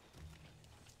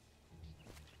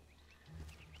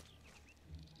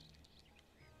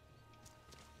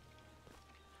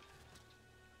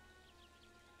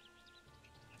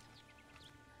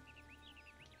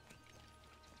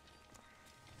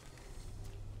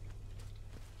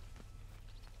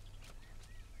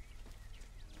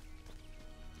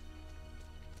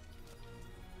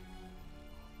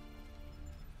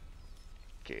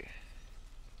 Okay.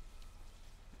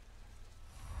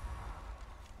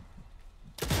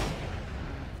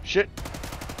 Shit.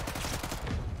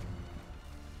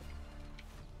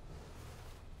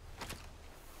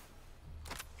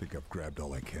 Think I've grabbed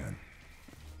all I can.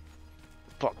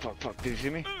 Fuck, fuck, fuck. Did he see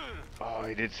me? Oh,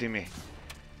 he did see me.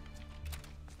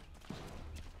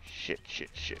 Shit, shit,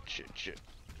 shit, shit, shit.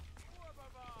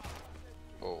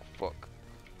 Oh, fuck.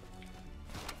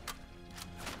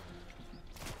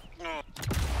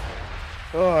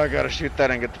 Oh, I gotta shoot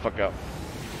that and get the fuck out.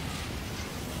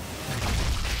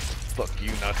 Fuck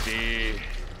you, Nazi.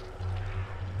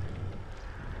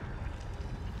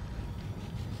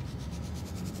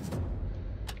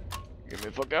 Get me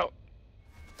the fuck out.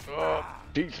 Oh,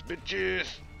 peace, bitches.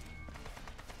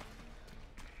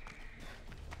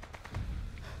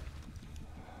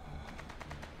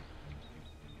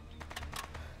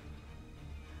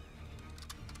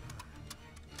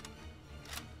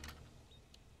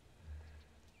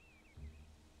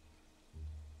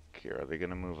 Okay, are they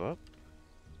gonna move up?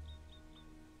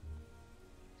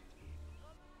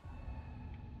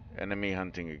 Enemy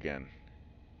hunting again.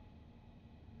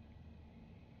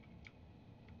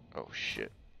 Oh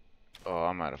shit. Oh,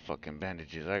 I'm out of fucking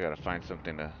bandages. I gotta find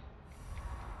something to...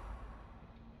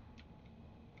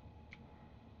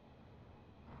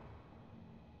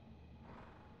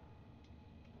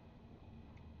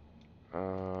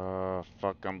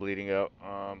 fuck, I'm bleeding out.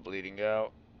 I'm bleeding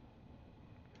out.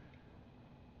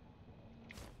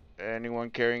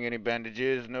 Anyone carrying any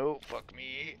bandages? No, fuck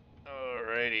me.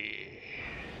 Alrighty.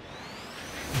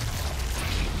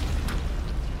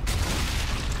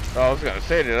 Oh, I was gonna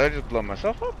say, did I just blow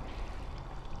myself up?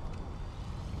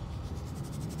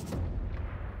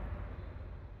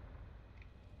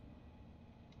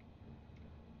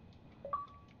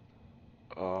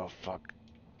 Oh, fuck.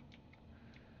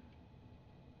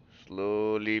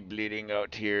 Slowly bleeding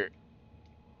out here.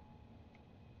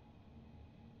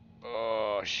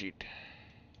 Oh, shit.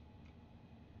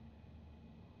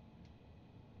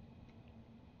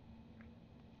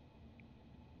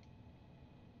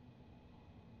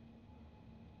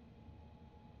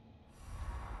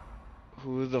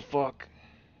 Who the fuck?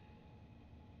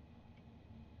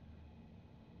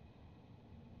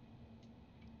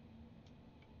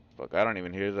 Fuck, I don't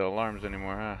even hear the alarms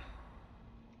anymore, huh?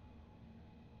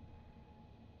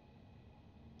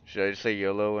 Should I just say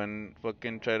YOLO and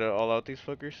fucking try to all out these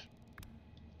fuckers?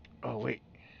 Oh, wait.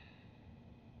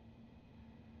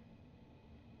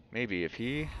 Maybe if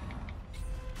he...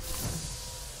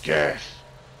 Yes!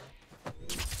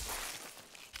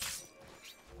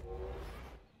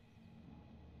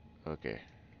 Okay.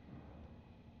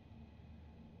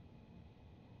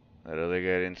 That other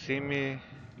guy didn't see me.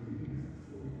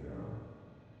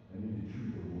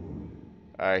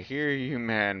 I hear you,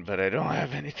 man, but I don't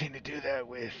have anything to do that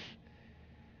with.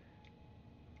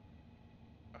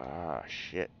 Ah,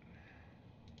 shit.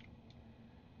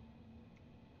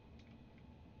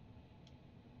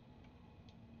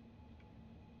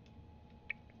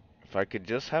 If I could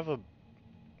just have a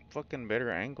fucking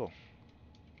better angle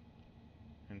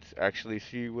and actually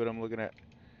see what I'm looking at.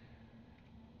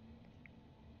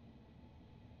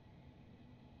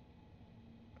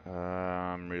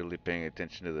 I'm really paying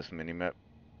attention to this minimap.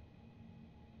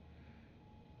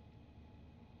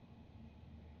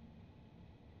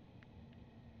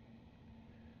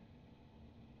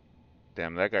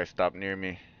 Damn, that guy stopped near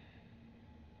me.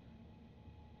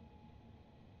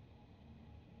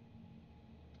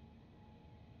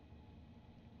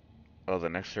 Oh, the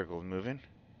next circle's moving?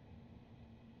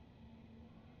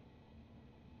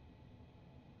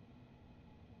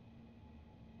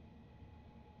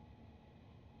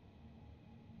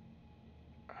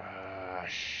 Ah,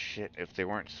 shit. If they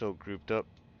weren't so grouped up.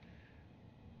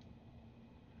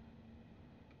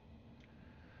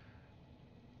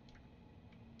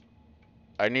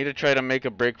 I need to try to make a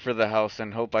break for the house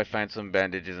and hope I find some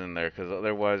bandages in there, because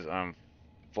otherwise I'm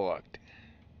fucked.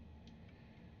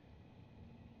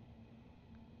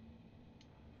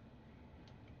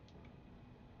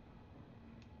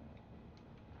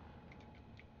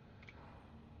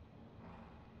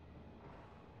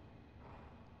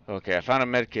 Okay, I found a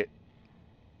med kit.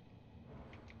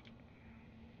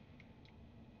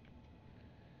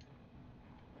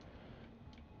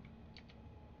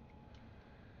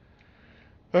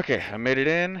 Okay, I made it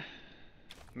in.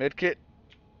 Med kit.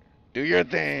 Do your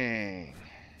thing.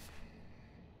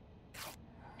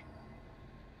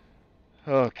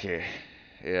 Okay.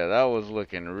 Yeah, that was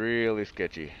looking really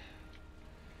sketchy.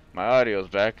 My audio's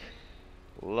back.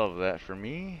 Love that for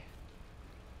me.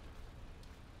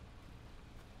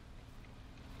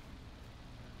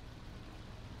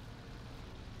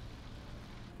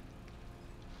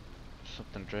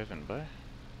 Something driving by.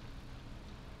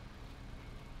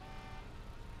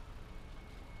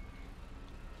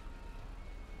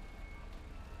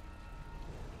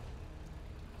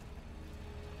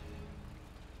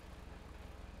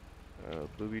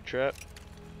 booby trap.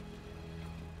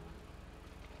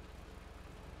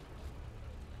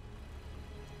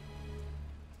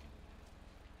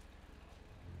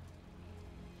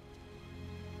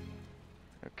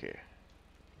 Okay.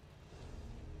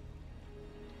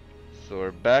 So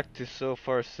we're back to so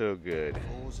far so good.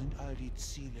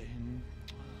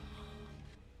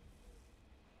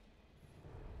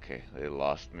 Okay, they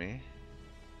lost me.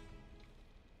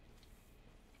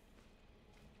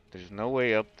 There's no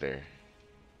way up there.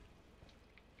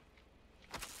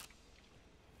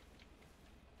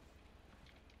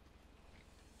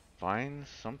 Find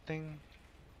something?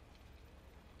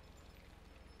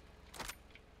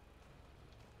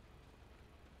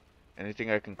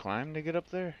 Anything I can climb to get up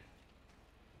there?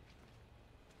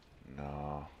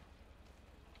 No.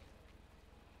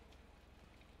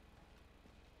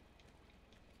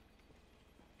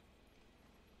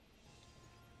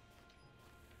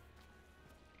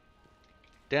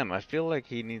 Damn, I feel like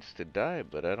he needs to die,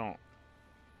 but I don't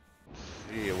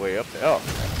see a way up there.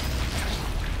 Oh.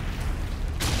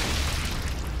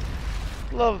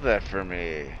 Love that for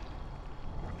me.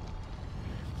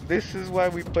 This is why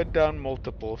we put down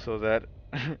multiple, so that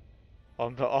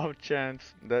on the off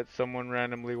chance that someone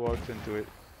randomly walks into it.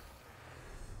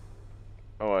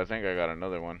 Oh, I think I got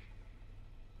another one.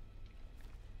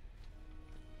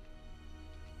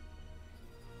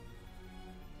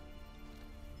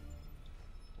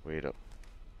 Wait up.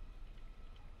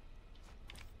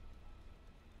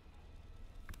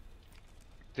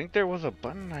 I think there was a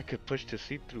button I could push to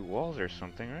see through walls or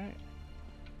something, right?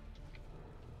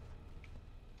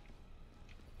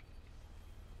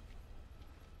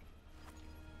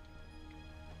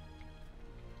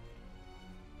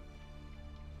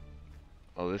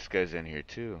 Oh, this guy's in here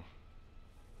too.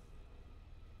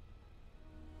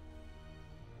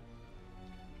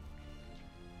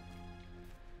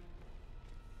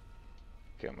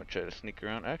 Okay, I'm gonna try to sneak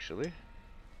around. Actually,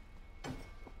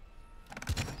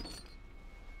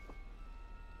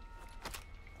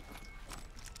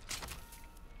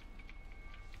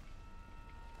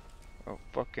 oh,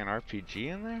 fucking RPG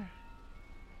in there?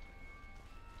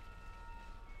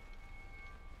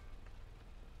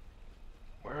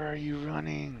 Where are you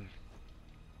running?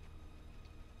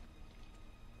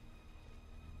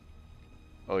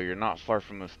 Oh, you're not far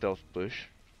from a stealth bush.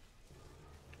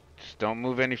 Just don't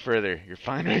move any further. You're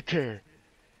fine right there.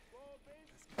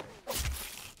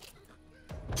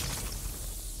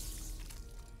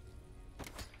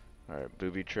 Alright,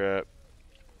 booby trap.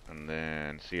 And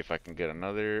then see if I can get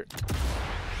another.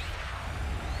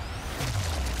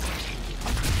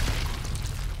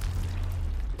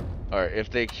 Alright,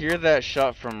 if they hear that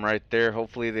shot from right there,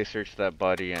 hopefully they search that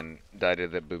body and die to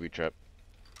that booby trap.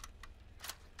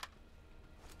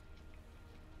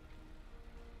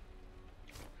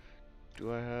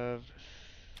 Do I have...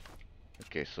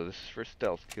 Okay, so this is for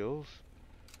stealth kills.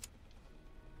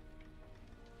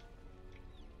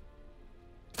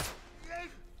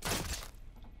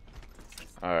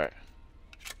 Alright.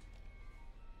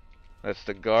 That's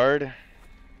the guard.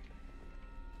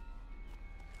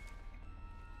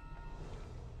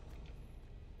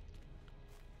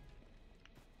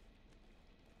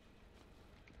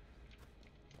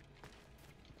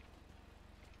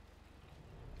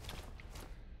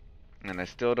 And I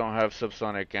still don't have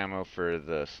subsonic ammo for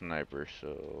the sniper,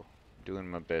 so doing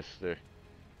my best there.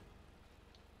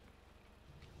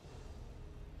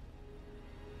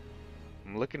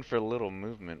 I'm looking for a little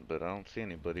movement, but I don't see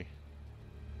anybody.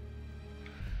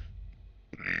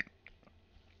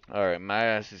 Alright, my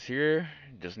ass is here.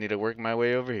 Just need to work my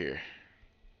way over here.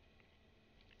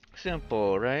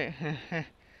 Simple, right?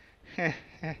 There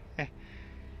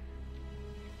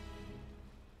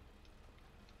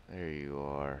you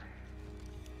are.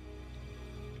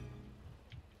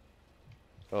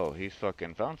 Oh, he's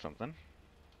fucking found something.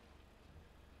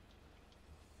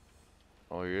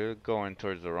 Oh, you're going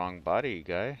towards the wrong body,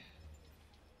 guy.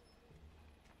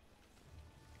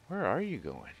 Where are you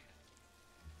going?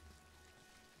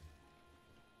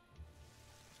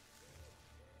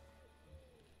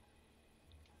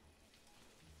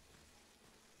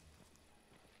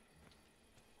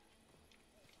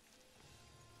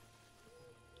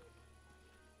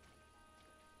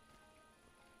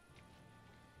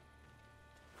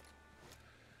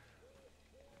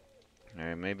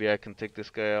 Alright, maybe I can take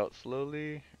this guy out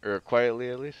slowly, or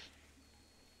quietly at least.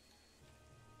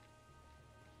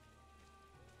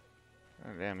 Oh,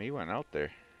 damn, he went out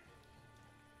there.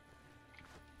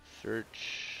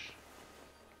 Search.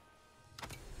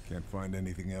 Can't find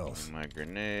anything else. My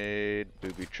grenade.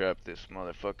 Booby trap this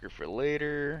motherfucker for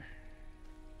later.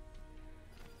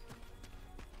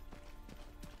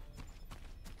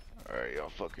 Alright,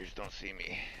 Alright, y'all fuckers don't see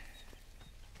me.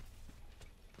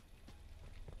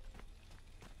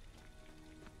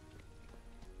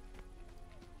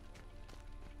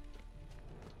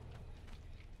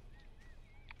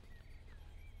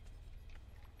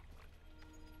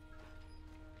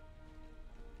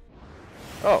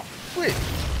 Oh, sweet.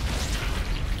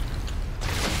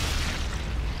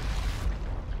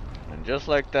 And just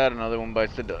like that, another one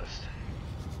bites the dust.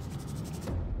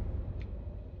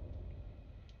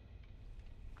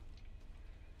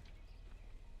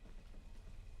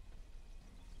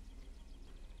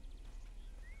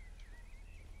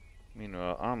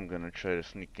 Meanwhile, I'm gonna try to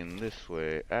sneak in this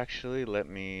way. Actually, let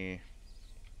me...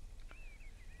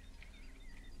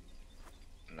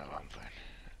 No, I'm fine.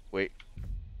 Wait.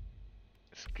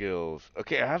 Skills.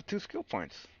 Okay, I have 2 skill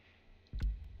points.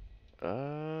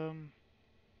 Trap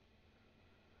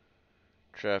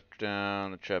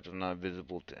down. The trap is not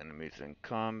visible to enemies in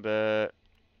combat.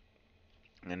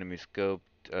 Enemy scope.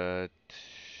 When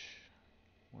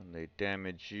they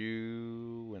damage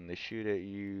you, when they shoot at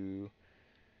you.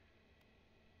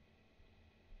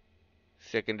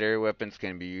 Secondary weapons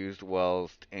can be used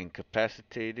whilst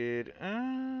incapacitated.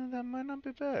 That might not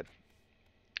be bad.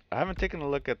 I haven't taken a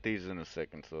look at these in a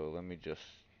second, so let me just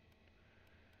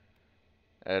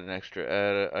add an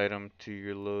extra item to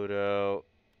your loadout.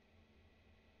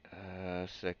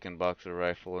 Second box of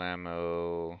rifle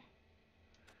ammo.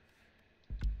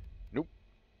 Nope.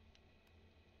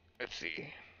 Let's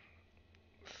see.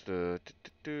 So,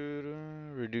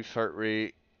 reduce heart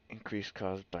rate. Increase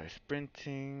caused by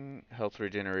sprinting. Health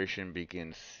regeneration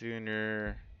begins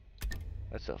sooner.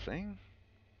 That's a thing?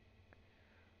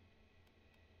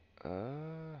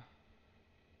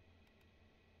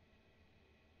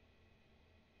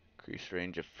 Increase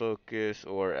range of focus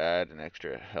or add an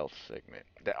extra health segment.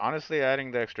 Honestly,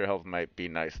 adding the extra health might be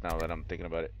nice now that I'm thinking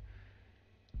about it.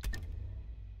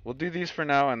 We'll do these for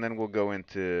now and then we'll go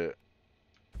into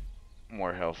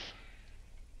more health.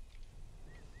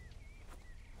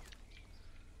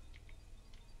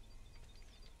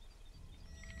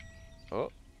 Oh.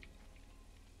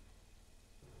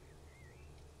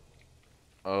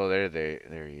 Oh, there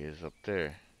he is up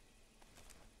there.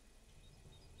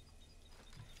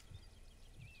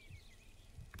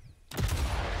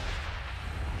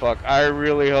 Fuck, I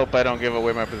really hope I don't give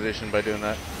away my position by doing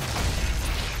that.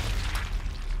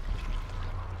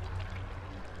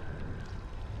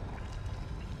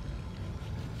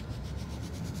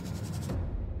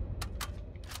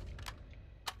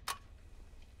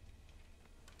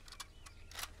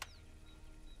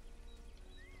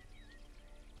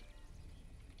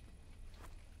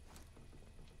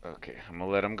 Okay, I'm gonna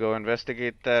let him go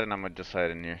investigate that and I'm gonna just hide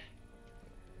in here.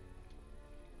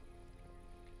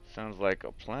 Sounds like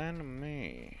a plan to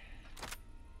me.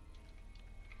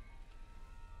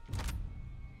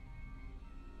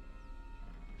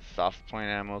 Soft point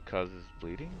ammo causes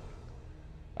bleeding?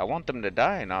 I want them to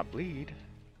die, not bleed.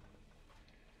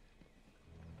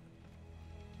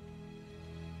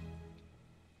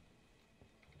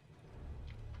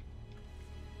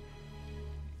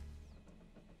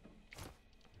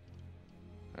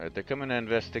 Alright, they're coming to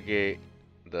investigate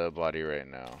the body right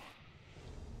now.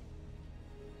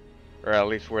 Or at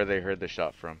least where they heard the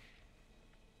shot from.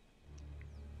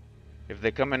 If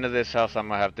they come into this house, I'm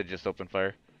gonna have to just open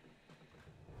fire.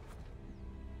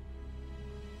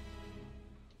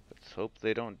 Let's hope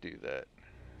they don't do that.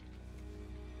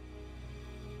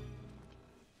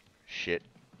 Shit.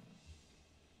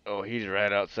 Oh, he's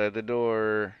right outside the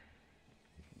door.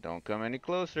 Don't come any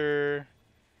closer.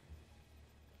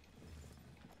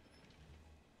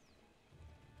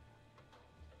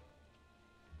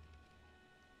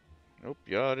 Nope,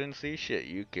 y'all didn't see shit.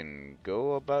 You can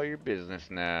go about your business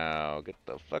now. Get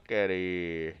the fuck out of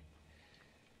here.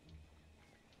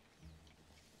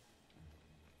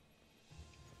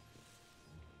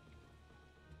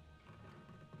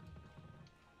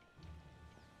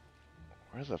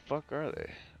 Where the fuck are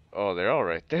they? Oh, they're all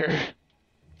right there.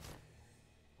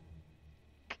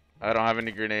 I don't have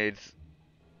any grenades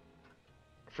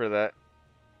for that.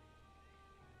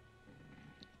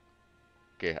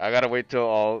 Okay, I gotta wait till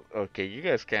all... Okay, you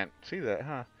guys can't see that,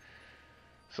 huh?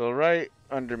 So right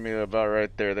under me, about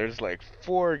right there, there's like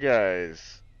 4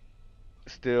 guys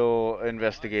still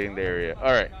investigating the area.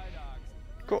 Alright,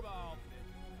 cool.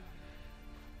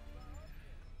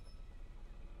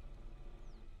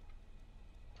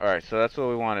 Alright, so that's what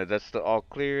we wanted. That's the all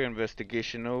clear,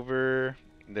 investigation over.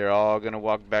 They're all gonna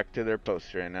walk back to their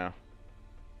posts right now.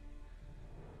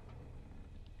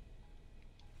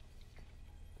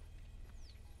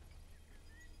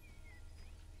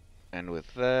 And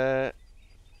with that,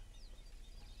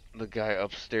 The guy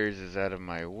upstairs is out of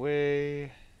my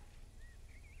way.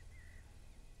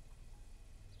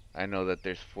 I know that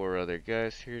there's 4 other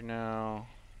guys here now.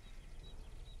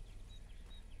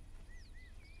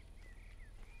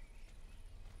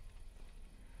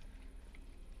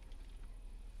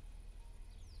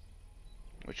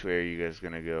 Which way are you guys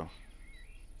gonna go?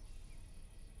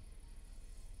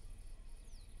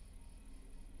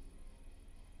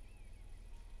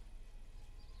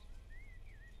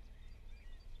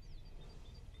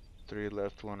 Three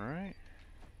left, 1 right.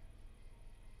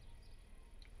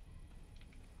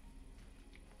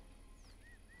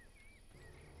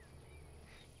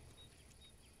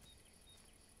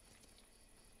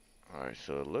 Alright,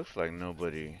 so it looks like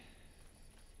nobody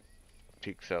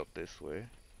peeks out this way.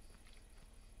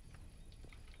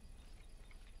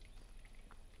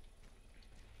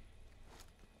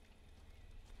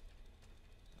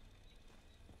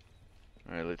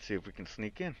 Alright, let's see if we can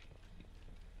sneak in.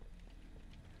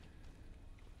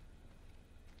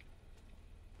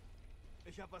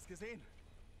 Ich hab was gesehen.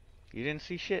 You didn't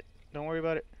see shit. Don't worry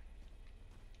about it.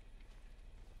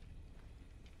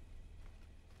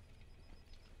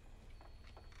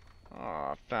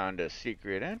 Aw, found a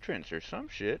secret entrance or some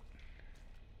shit.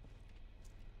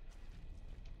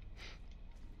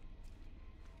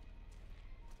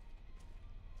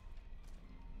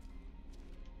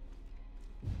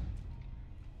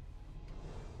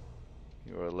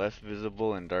 You are less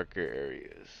visible in darker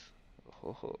areas.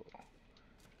 Oh.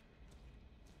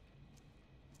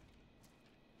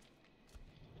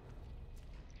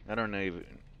 I don't know even.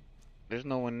 There's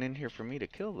no one in here for me to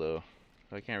kill though.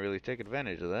 I can't really take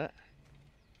advantage of that.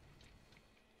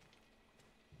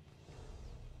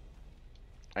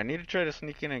 I need to try to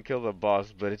sneak in and kill the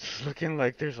boss, but it's looking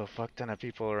like there's a fuck ton of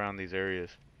people around these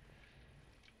areas.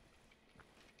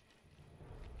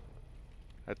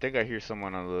 I think I hear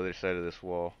someone on the other side of this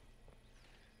wall.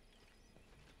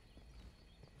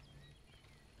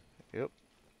 Yep.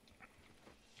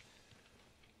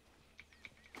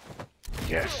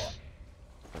 Yes.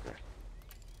 Okay.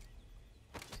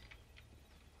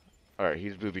 Alright,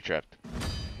 he's booby trapped.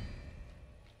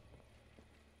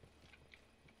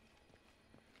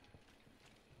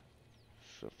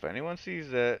 So if anyone sees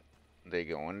that, they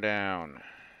going down.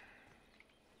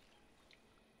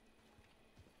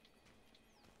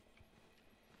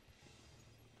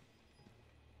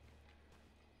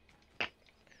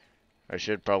 I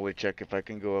should probably check if I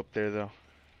can go up there though.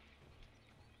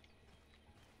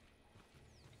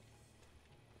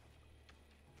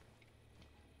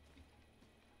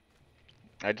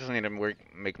 I just need to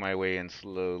make my way in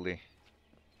slowly.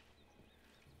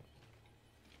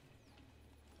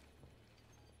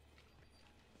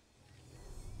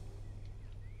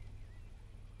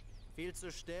 Viel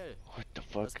zu still. What the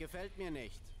Das fuck? gefällt mir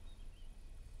nicht.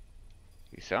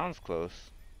 He sounds close.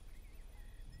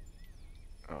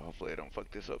 Oh, hopefully I don't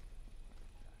fuck this up.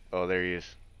 Oh, there he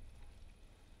is.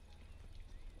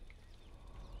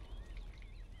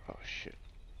 Oh shit.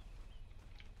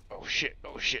 Oh shit,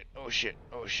 oh shit, oh shit,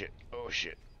 oh shit, oh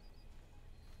shit.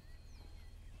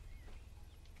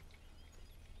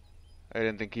 I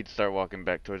didn't think he'd start walking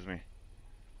back towards me.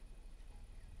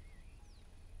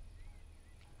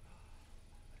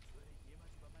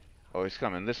 Oh, he's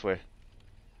coming this way.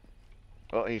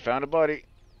 Oh, he found a body.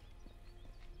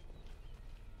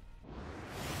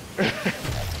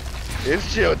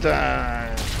 It's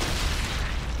showtime!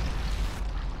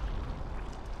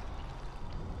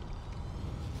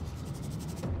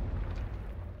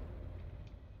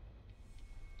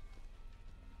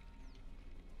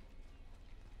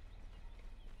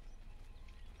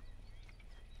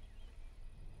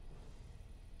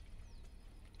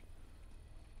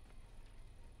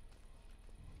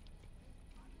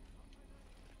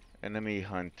 Enemy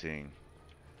hunting.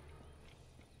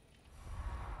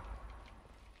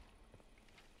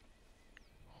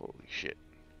 Holy shit.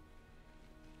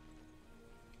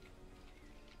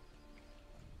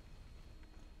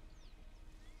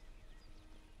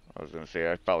 I was gonna say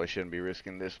I probably shouldn't be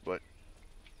risking this, but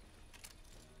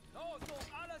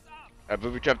I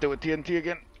booby trapped it with TNT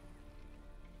again.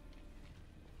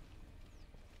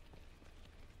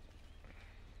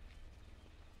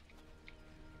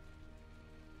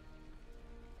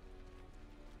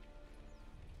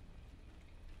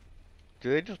 Do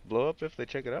they just blow up if they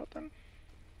check it out then?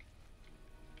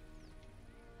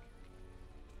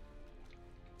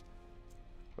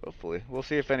 Hopefully. We'll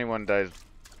see if anyone dies.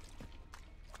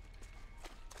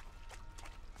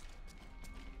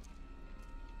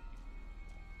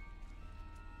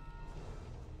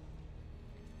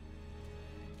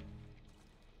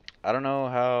 I don't know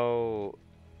how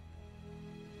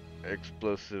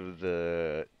explosive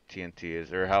the TNT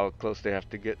is, or how close they have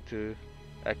to get to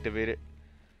activate it.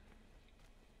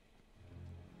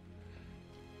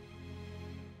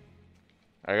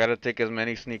 I gotta take as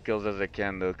many sneak kills as I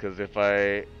can though, cause if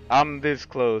I'm this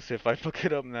close, if I fuck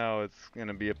it up now, it's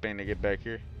gonna be a pain to get back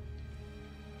here.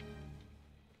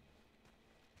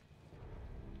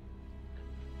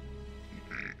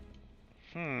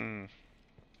 Hmm.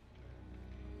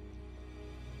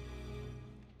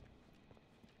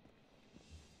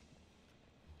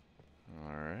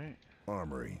 Alright.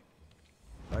 Armory.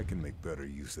 I can make better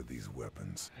use of these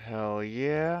weapons. Hell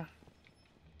yeah.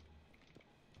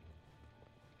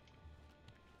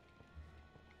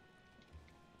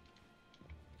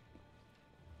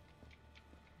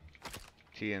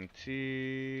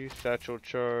 TNT, satchel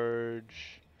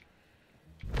charge,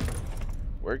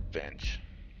 workbench.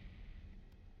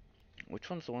 Which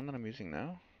one's the one that I'm using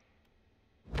now?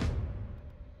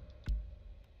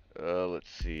 Let's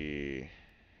see.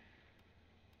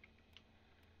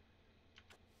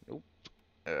 Nope.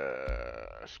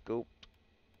 Scope.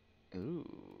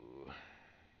 Ooh.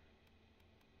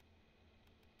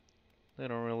 They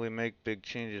don't really make big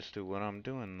changes to what I'm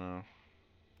doing though.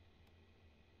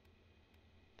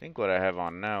 I think what I have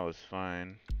on now is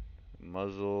fine.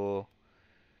 Muzzle.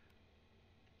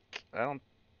 I don't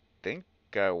think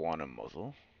I want a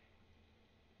muzzle.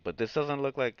 But this doesn't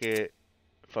look like it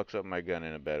fucks up my gun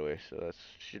in a bad way, so that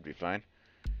should be fine.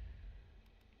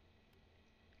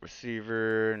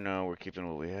 Receiver, no, we're keeping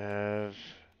what we have.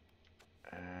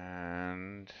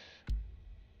 And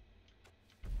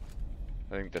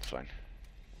I think that's fine.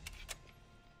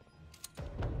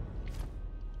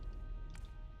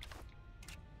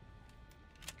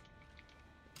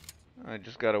 I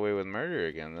just got away with murder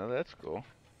again, though. That's cool.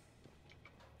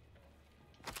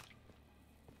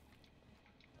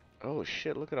 Oh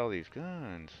shit, look at all these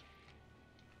guns.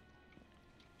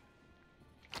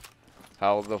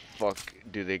 How the fuck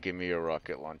do they give me a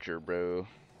rocket launcher, bro?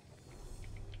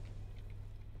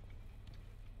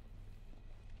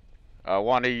 I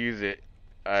want to use it.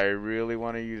 I really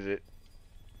want to use it.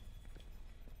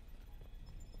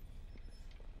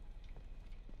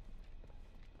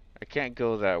 I can't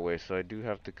go that way, so I do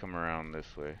have to come around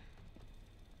this way.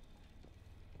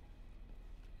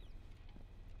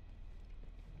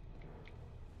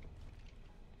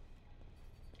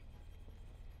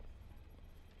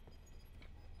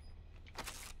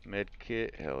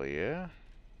 Medkit, hell yeah.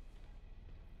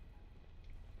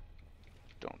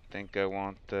 Don't think I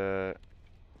want that.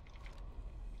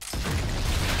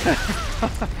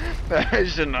 I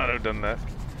should not have done that.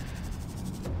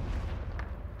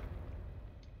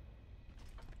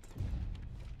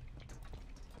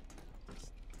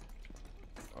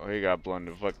 Oh, he got blown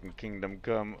to fucking Kingdom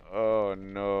Come. Oh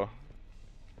no.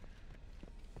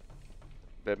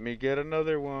 Let me get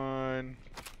another one.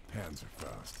 Hands are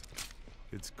fast.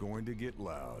 It's going to get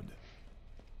loud.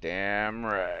 Damn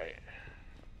right.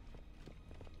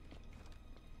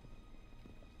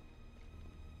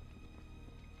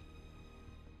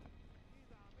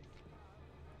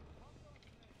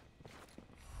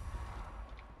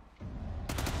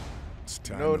 It's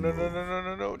time No, to no, move. no, no,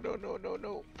 no, no, no, no, no, no,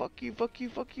 no. Fuck you, fuck you,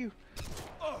 fuck you.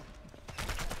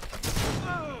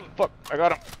 Fuck, I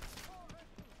got him.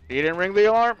 He didn't ring the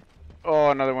alarm.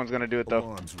 Oh, another one's gonna do it though.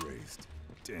 Alarms raised.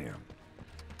 Damn.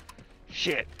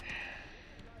 Shit.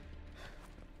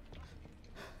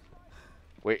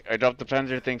 Wait, I dropped the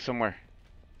Panzer thing somewhere.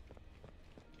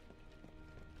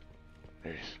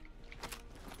 There it is.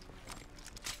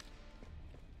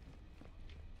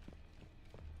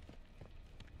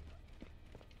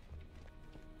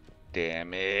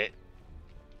 Damn it.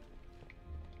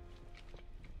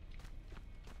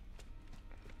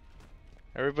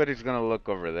 Everybody's gonna look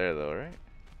over there though, right?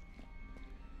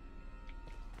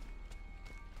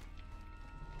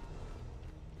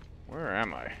 Where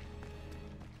am I?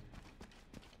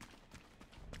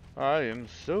 I am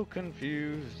so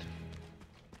confused.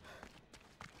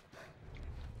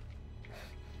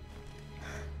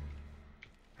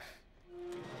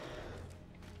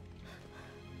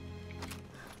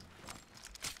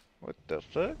 What the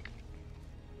fuck?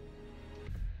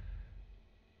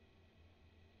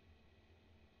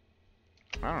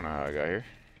 I don't know how I got here.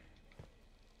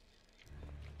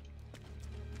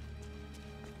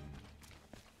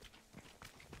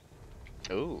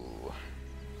 Ooh.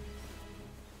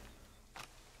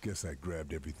 Guess I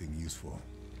grabbed everything useful.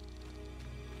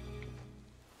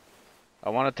 I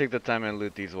want to take the time and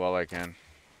loot these while I can.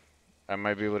 I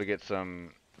might be able to get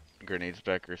some grenades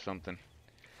back or something.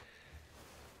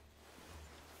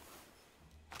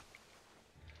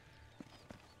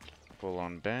 Full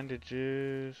on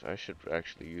bandages. I should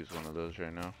actually use one of those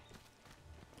right now.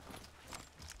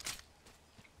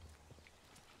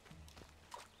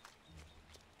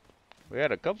 We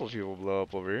had a couple people blow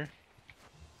up over here.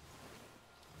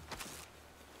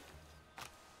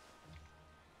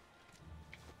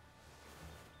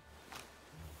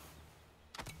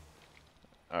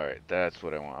 Alright, that's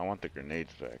what I want. I want the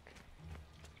grenades back.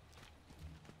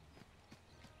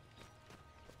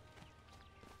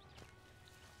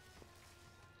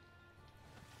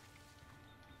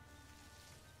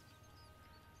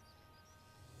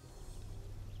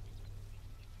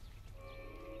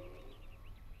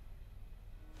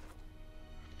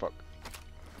 Fuck.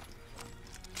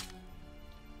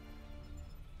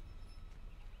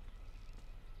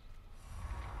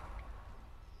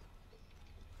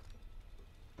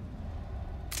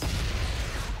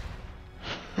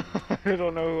 I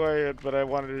don't know who I hit, but I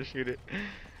wanted to shoot it.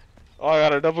 Oh, I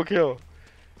got a double kill.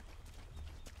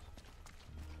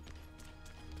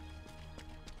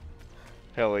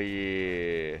 Hell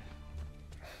yeah.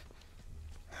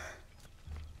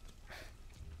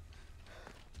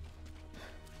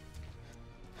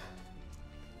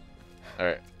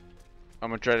 Alright. I'm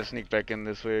gonna try to sneak back in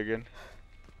this way again.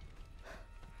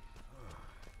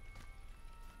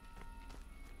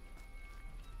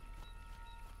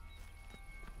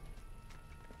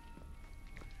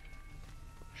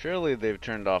 Surely they've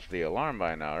turned off the alarm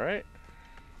by now, right?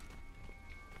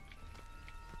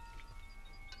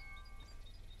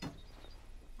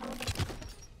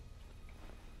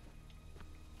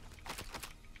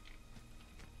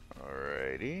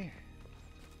 Alrighty.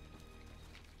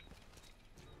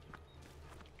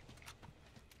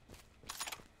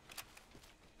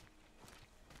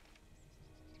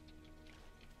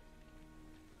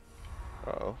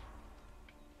 Uh-oh.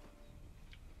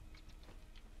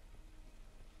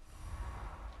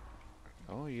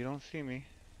 Oh, you don't see me.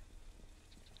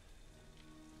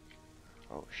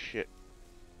 Oh, shit.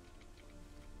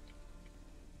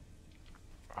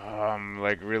 Oh, I'm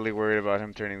like really worried about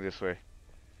him turning this way.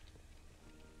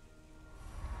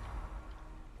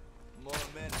 More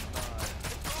men in mind.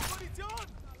 Nobody done!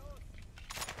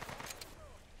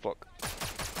 Fuck.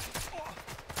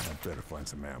 I better find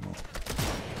some ammo.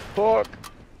 Fuck!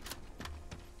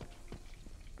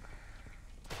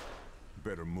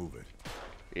 Better move it.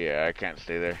 Yeah, I can't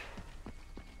stay there.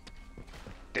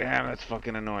 Damn, that's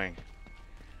fucking annoying.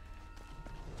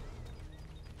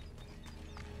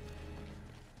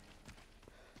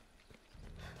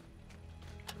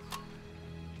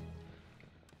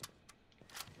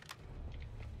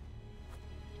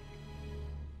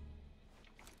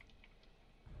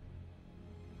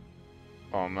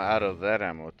 Oh, I'm out of that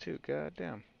ammo too,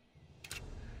 goddamn.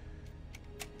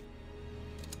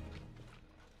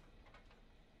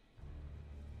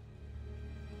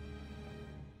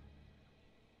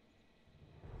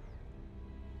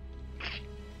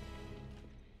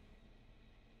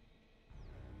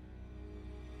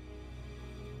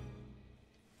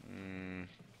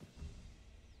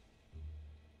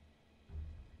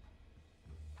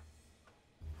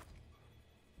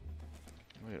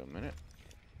 Wait a minute.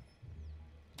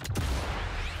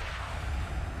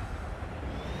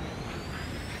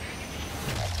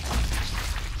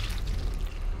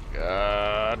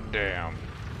 God damn.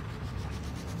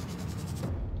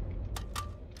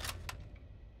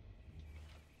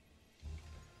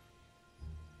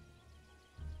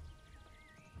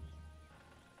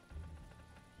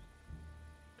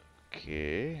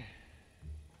 Okay.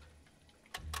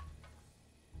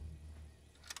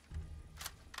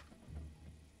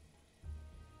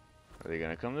 Are they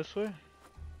gonna come this way?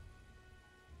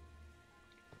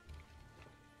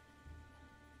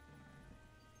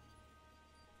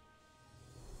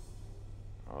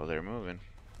 Oh, they're moving.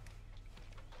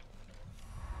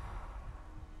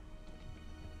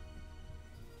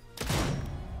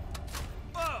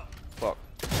 Fuck.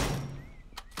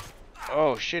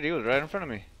 Oh shit, he was right in front of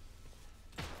me.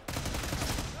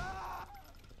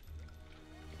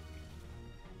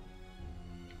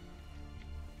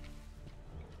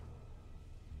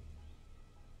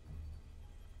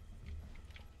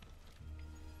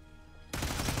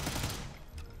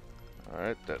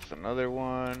 Alright, that's another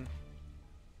one.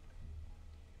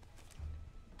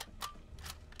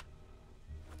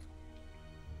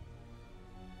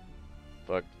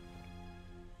 Fuck.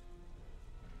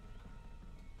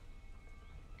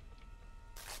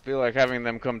 Feel like having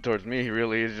them come towards me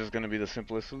really is just gonna be the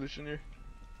simplest solution here.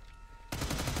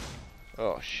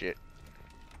 Oh shit.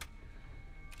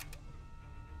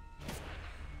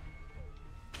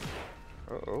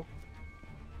 Uh-oh.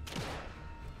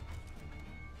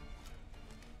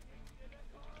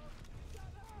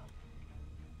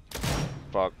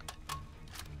 Fuck.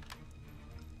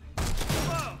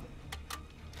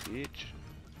 Bitch.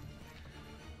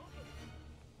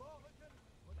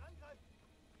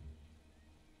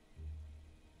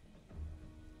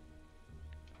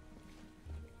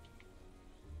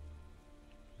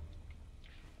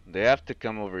 They have to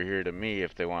come over here to me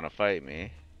if they want to fight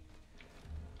me.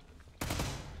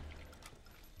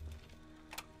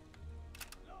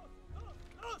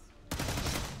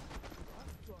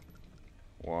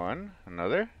 One,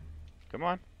 another. Come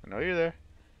on, I know you're there.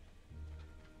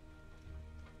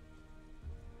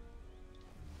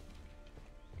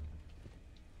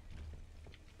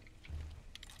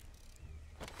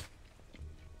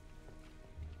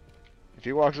 If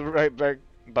he walks right back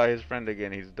by his friend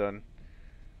again, he's done.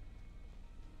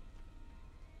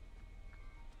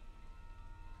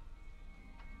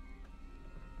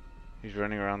 He's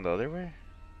running around the other way?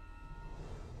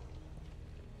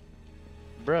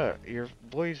 Bruh, your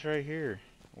boy's right here.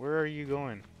 Where are you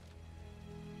going?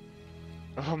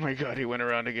 Oh my god, he went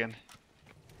around again.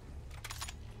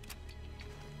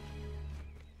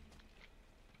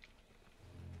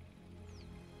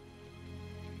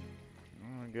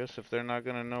 Well, I guess if they're not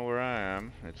gonna know where I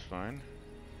am, it's fine.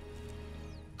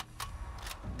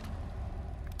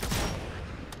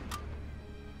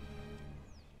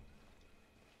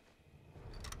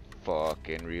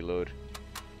 Fucking reload.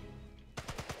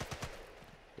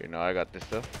 You know, I got this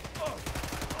stuff.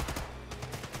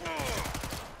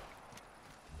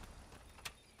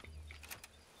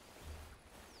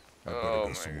 I better Oh go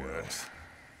my somewhere god. else.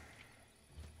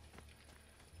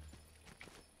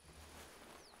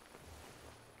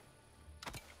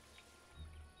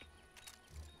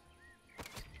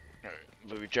 Alright,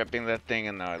 booby trapping that thing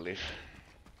and now I leave.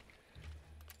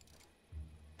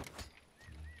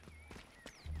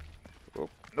 Oh,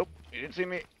 nope, you didn't see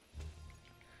me.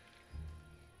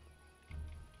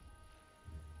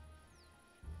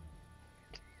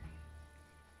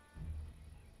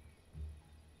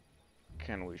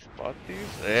 Can we spot these?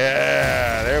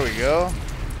 Yeah, there we go.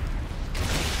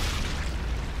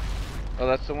 Oh,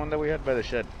 that's the one that we had by the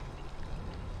shed.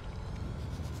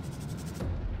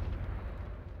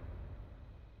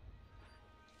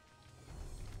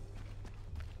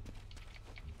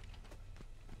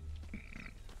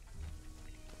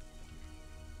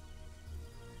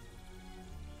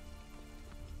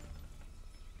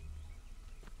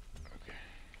 Okay.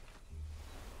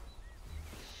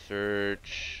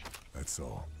 Search. That's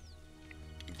all.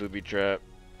 Booby trap.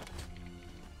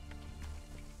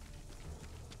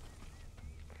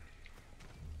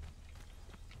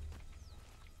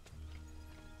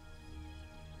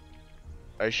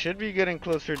 I should be getting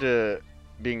closer to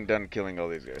being done killing all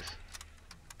these guys.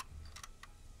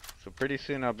 So pretty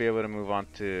soon I'll be able to move on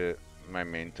to my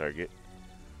main target.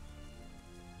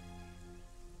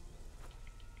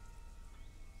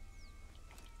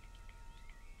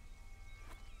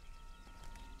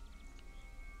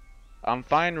 I'm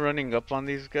fine running up on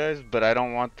these guys, but I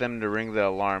don't want them to ring the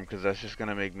alarm because that's just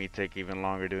gonna make me take even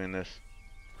longer doing this.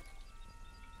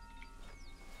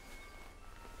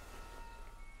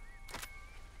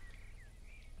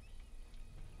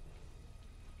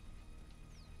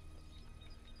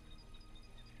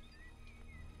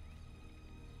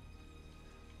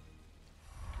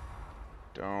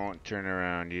 Don't turn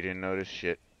around, you didn't notice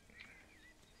shit.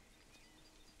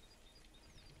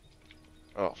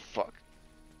 Oh fuck.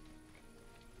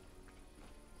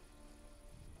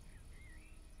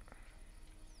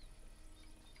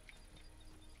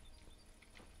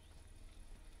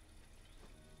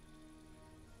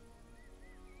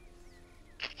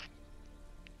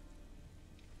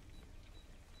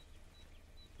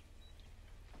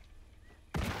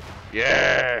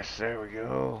 Yes, there we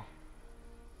go.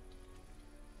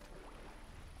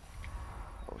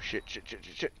 Oh shit, shit, shit,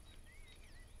 shit, shit.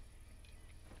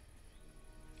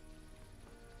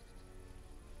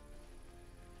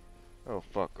 Oh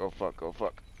fuck, oh fuck, oh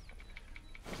fuck.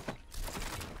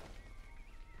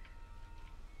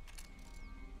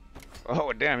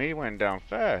 Oh damn, he went down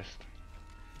fast.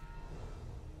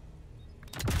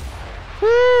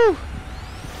 Woo!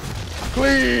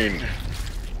 Clean!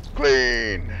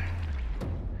 Clean!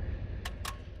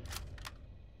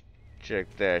 Check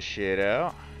that shit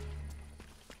out.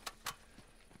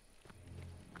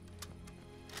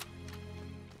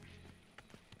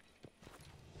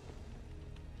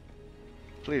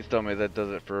 Please tell me that does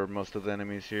it for most of the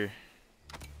enemies here.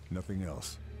 Nothing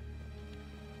else.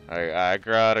 I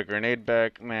got a grenade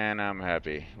back, man, I'm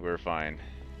happy. We're fine.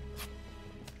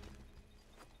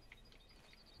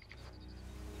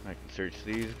 I can search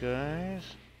these guys.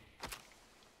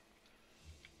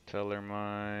 Teller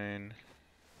mine.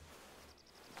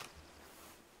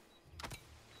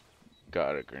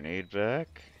 Got a grenade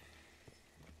back.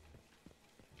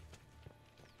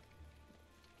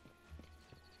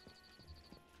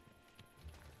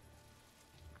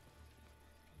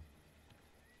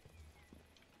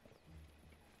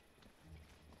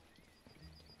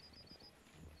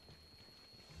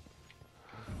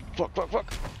 fuck, fuck,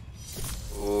 fuck.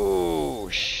 Oh,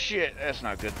 shit. That's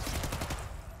not good.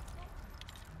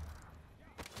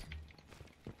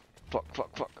 Fuck,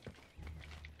 fuck, fuck.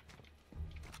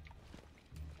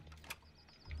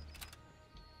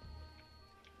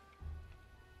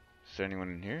 Is there anyone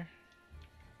in here?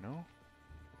 No?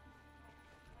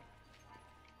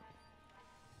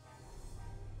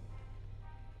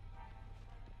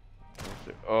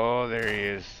 Oh, there he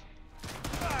is.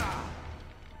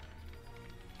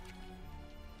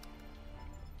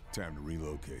 Time to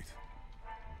relocate.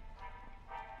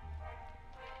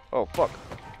 Oh, fuck.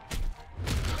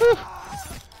 Whew.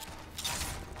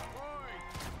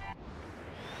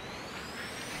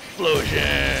 Explosion!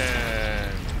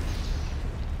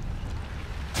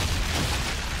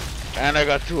 And I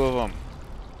got 2 of them.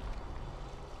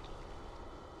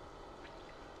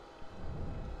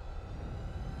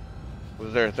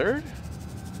 Was there a 3rd?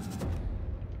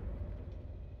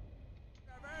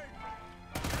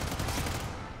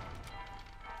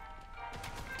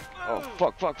 Oh,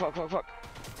 fuck, fuck, fuck, fuck, fuck.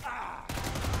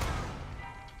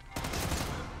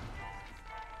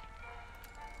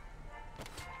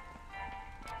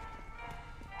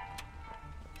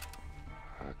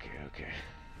 Okay, okay.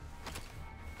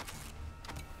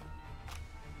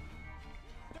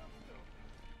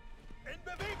 In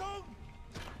Bewegung!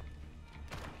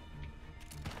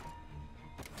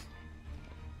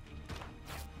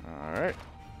 Alright.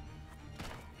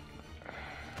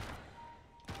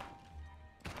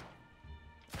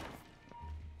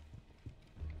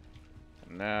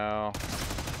 Now.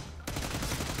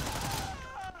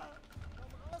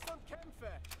 Raus und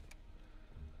kämpfe!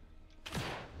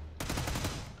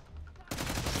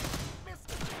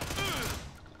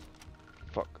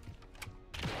 Fuck.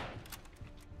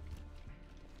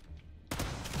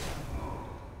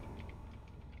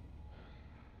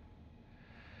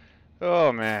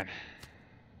 Oh, man.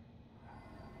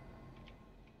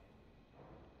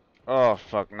 Oh,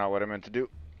 fuck. Not what I meant to do.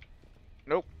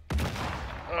 Nope.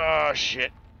 Oh,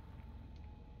 shit.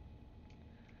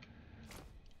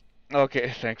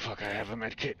 Okay, thank fuck I have a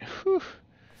med kit. Whew.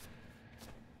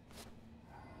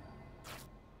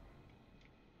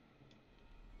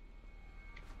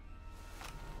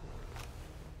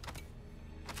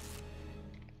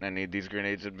 I need these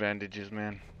grenades and bandages,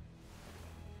 man.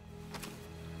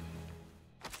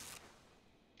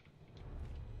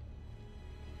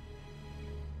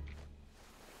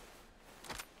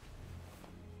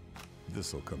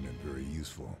 This'll come in very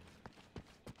useful.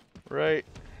 Right.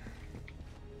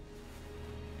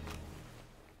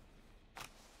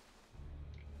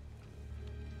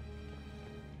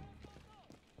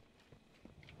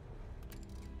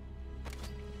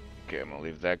 Okay, I'm gonna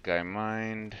leave that guy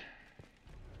mined.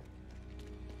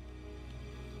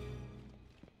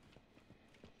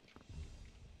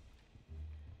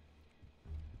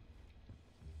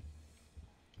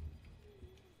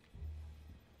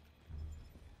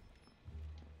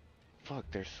 Fuck,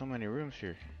 there's so many rooms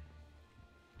here.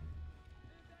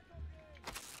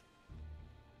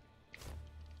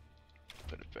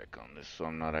 Put it back on this so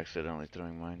I'm not accidentally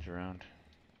throwing mines around.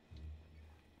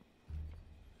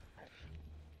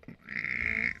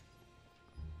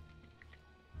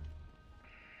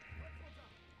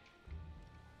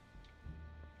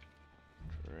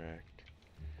 Correct.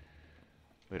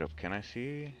 Wait up, can I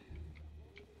see?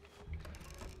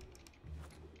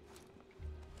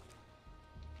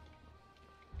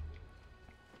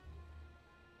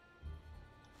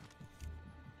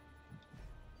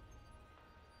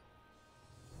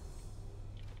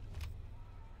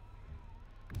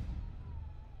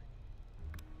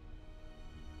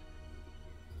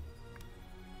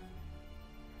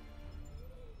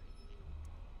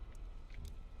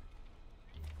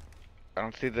 I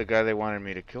don't see the guy they wanted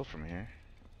me to kill from here.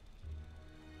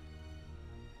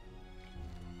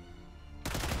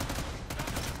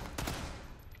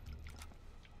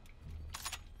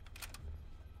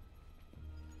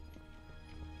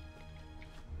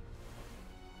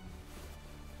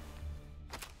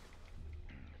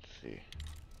 Let's see.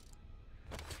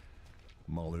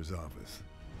 Mahler's office.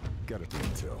 Got it for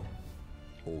intel.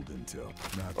 Old intel.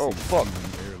 Nazi Oh, fuck.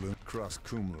 heirloom. Cross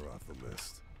Kumler off the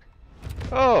list.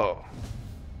 Oh!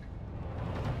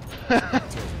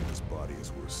 Tells me this body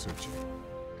is worth searching.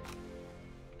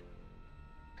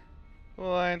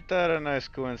 Well, ain't that a nice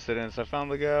coincidence? I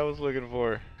found the guy I was looking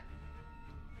for.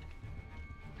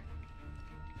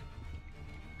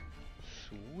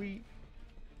 Sweet.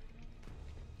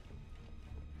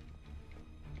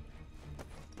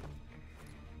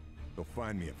 They'll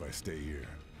find me if I stay here.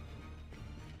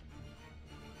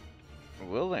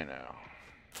 Will they now?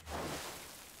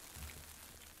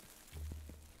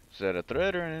 that a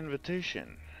threat or an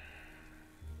invitation?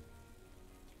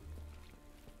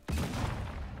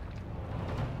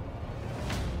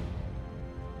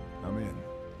 I'm in.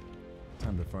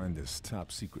 Time to find this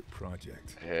top secret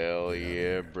project. Hell Get out of yeah,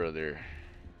 here. brother.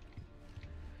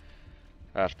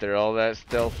 After all that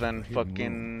stealth and hidden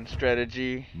fucking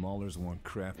strategy, Mahler's one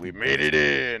crafty we made it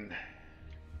bastard. in.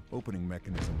 Opening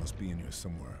mechanism must be in here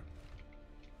somewhere.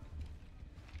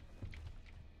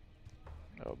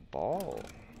 A ball.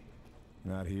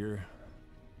 Not here.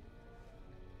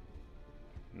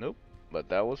 Nope, but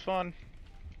that was fun.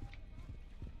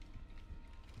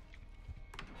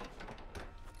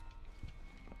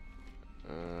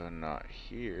 Not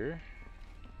here.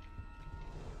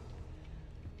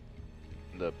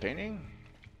 The painting?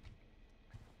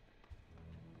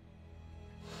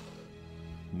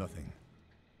 Nothing.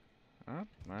 Huh?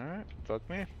 Alright, fuck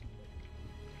me.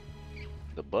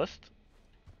 The bust?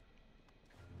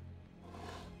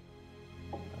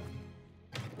 Oh.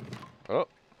 False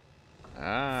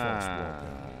Ah.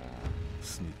 wallpaper.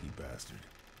 Sneaky bastard.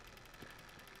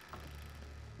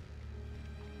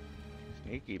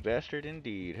 Sneaky bastard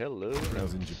indeed. Hello.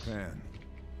 Friends in notes. Japan.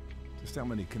 Just how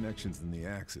many connections in the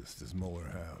Axis does Mueller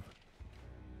have?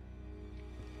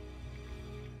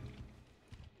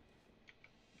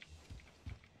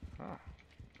 Huh.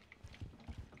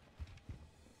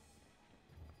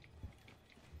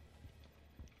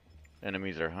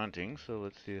 Enemies are hunting, so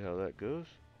let's see how that goes.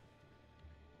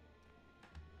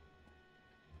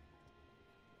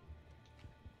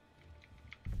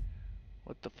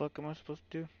 What the fuck am I supposed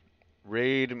to do?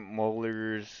 Raid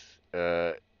Mueller's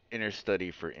inner study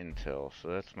for intel. So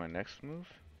that's my next move.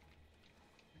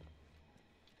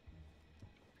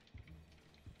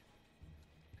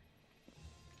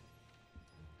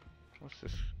 What's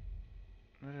this?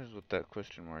 That is what that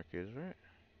question mark is, right?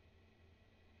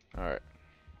 Alright.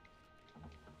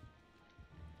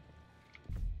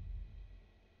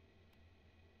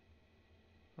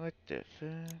 What the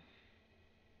fuck?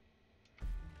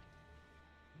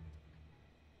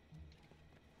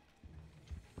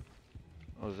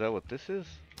 Oh, is that what this is?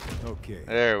 Okay.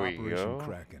 There we Operation go.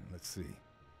 Kraken. Let's see.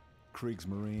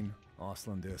 Kriegsmarine,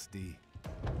 Ausland SD,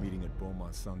 meeting at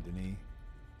Beaumont Saint-Denis.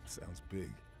 Sounds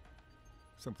big.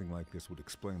 Something like this would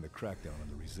explain the crackdown on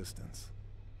the resistance.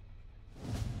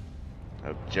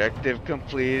 Objective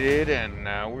completed, and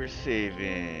now we're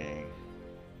saving.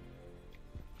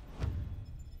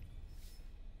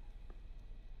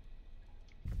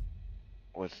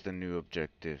 What's the new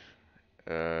objective?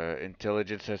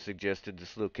 Intelligence has suggested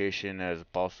this location as a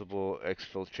possible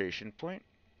exfiltration point.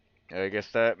 I guess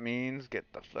that means get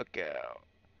the fuck out.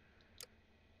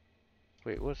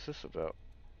 Wait, what's this about?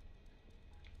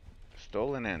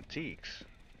 Stolen antiques.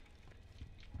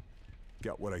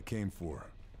 Got what I came for.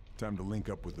 Time to link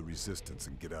up with the resistance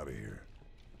and get out of here.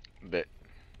 Bet.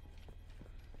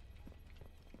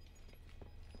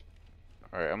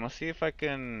 Alright, I'm gonna see if I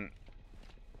can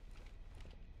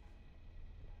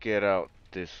get out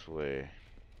this way.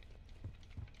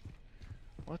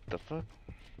 What the fuck?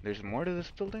 There's more to this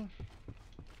building?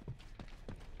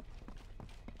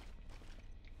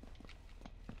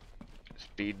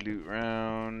 Speed loot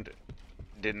round.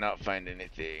 Did not find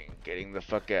anything. Getting the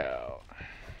fuck out.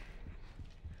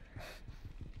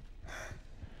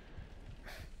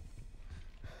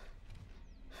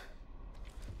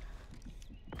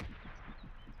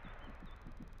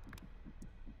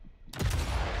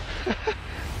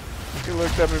 He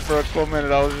looked at me for a cool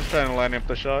minute. I was just trying to line up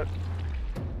the shot.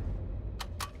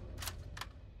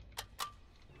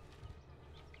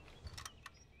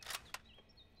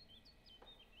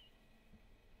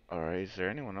 Alright, is there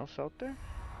anyone else out there?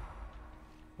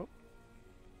 Oh.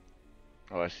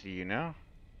 Oh, I see you now.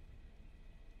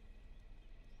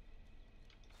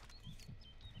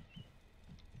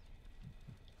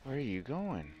 Where are you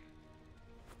going?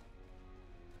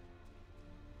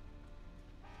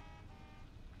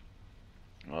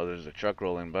 Oh, there's a truck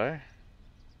rolling by.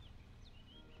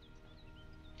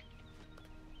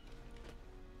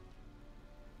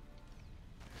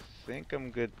 Think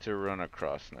I'm good to run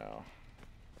across now.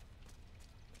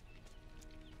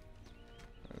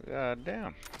 God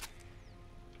damn.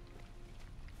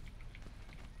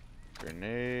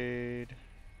 Grenade.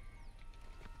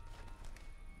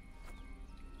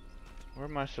 Where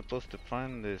am I supposed to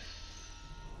find this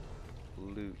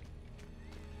loot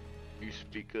you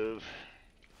speak of?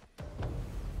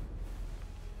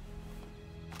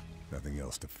 Nothing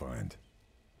else to find.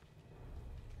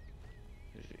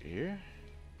 Is it here?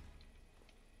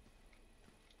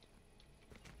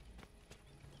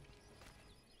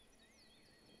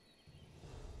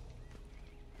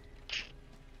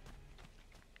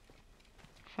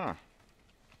 Huh.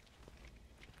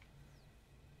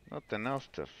 Nothing else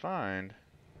to find.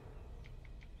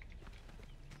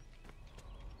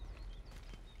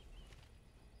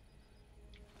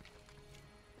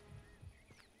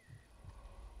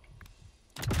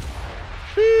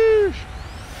 Sheesh.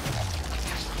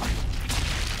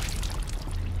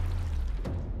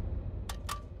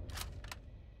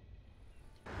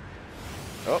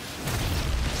 Oh.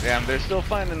 Damn, they're still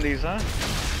finding these, huh?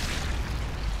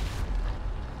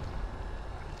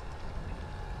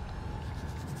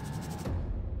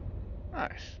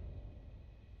 Nice.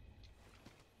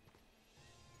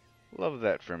 Love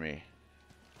that for me.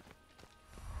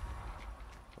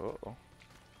 Uh-oh.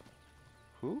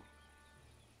 Who?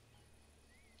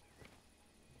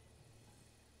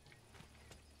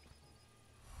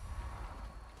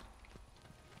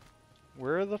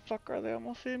 Where the fuck are they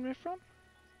almost seeing me from?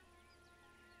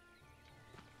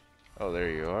 Oh,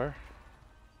 there you are.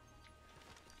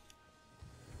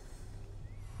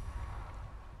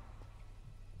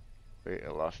 Wait,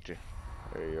 I lost you.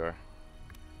 There you are.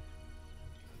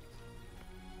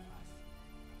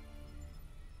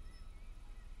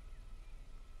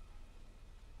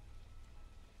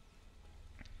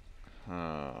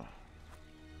 Huh.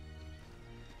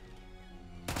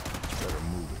 Better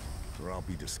move it, or I'll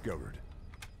be discovered.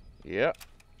 Yep.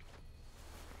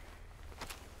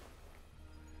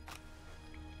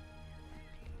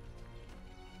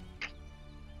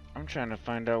 I'm trying to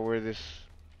find out where this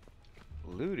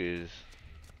loot is.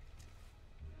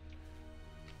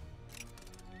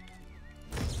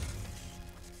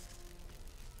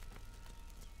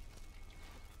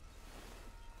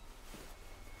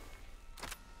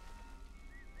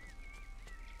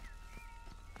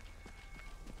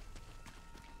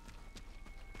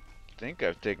 I think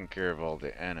I've taken care of all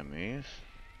the enemies.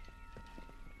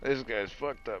 This guy's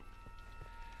fucked up.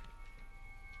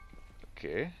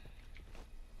 Okay.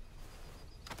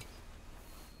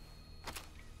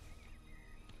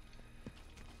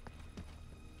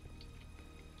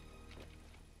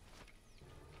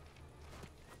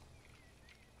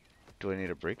 Do I need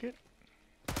to break it?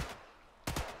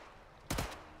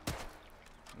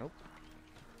 Nope.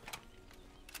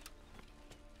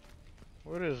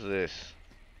 What is this?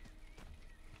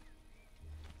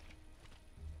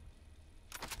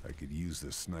 I could use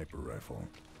this sniper rifle.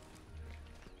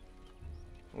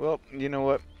 Well, you know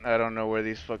what? I don't know where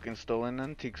these fucking stolen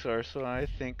antiques are, so I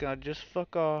think I'll just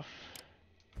fuck off.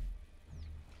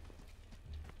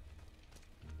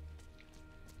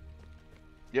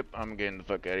 Yep, I'm getting the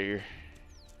fuck out of here.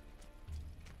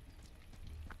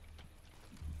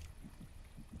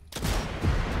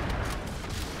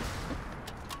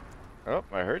 Oh,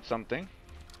 I heard something.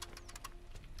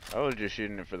 I was just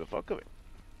shooting it for the fuck of it.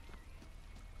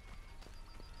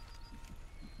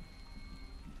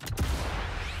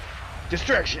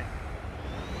 Distraction!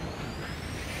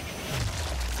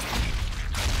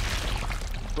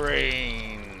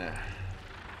 Brain!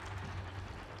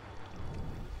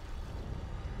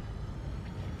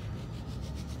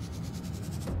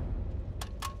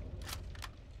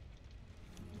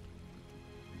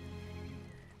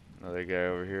 Another guy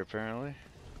over here apparently.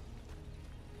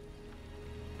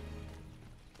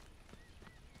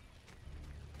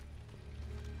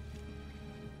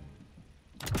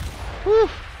 Whew!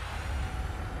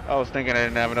 I was thinking I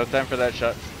didn't have enough time for that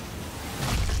shot.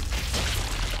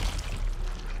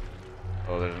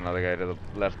 Oh, there's another guy to the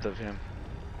left of him.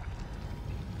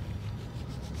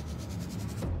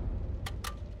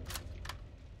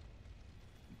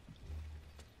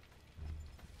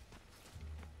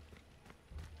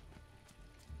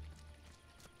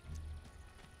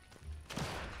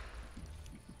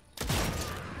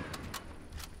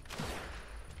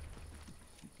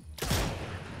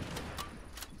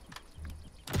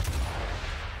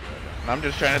 I'm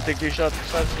just trying to take these shots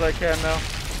as fast as I can now.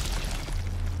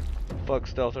 Fuck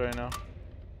stealth right now.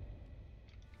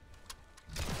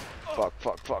 Fuck,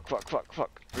 fuck, fuck, fuck, fuck,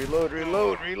 fuck. Reload,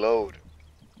 reload, reload.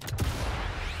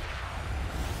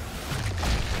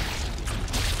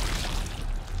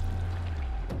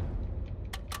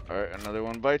 Alright, another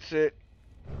one bites it.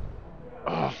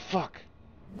 Oh, fuck.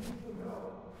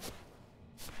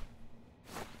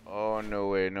 Oh, no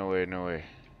way, no way, no way.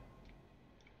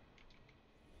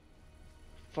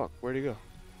 Fuck, where'd he go?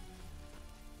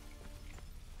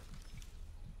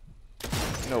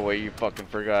 No way you fucking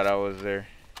forgot I was there.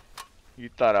 You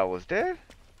thought I was dead?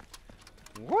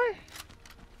 What?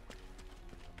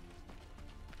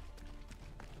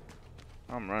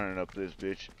 I'm running up this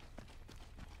bitch.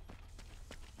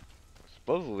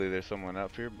 Supposedly there's someone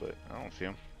up here, but I don't see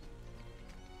him.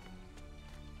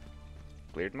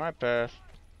 Cleared my path.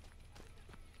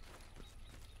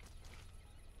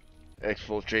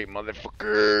 Exfiltrate,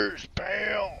 motherfuckers!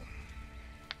 Bam!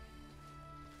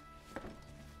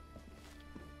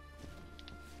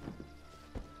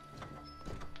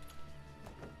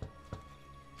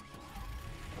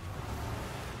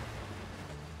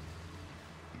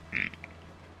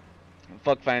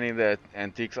 Fuck finding the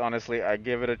antiques, honestly. I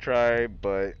give it a try,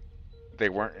 but they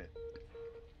weren't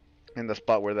in the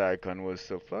spot where the icon was,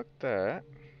 so fuck that.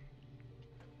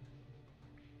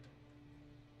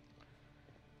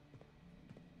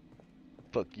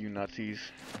 Fuck you, Nazis.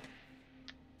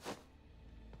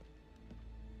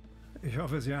 Ich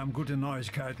hoffe, Sie haben gute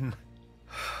Neuigkeiten.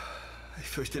 Ich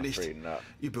fürchte nicht. Afraid not.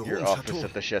 Ihr Büro Your im office Chateau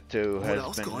at the chateau wurde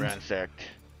has been ausgeräumt. ransacked.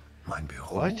 Mein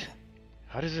Büro? What?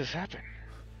 How does this happen?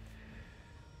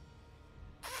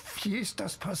 Wie ist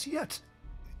das passiert?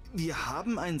 Wir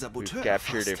haben einen We've Saboteur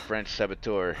captured a erfasst. French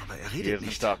saboteur. Aber He redet isn't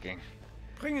nicht. talking.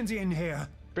 Bringen Sie ihn her.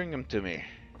 Bring him to me.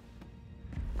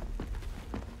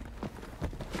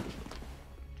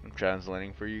 I'm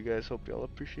translating for you guys. Hope y'all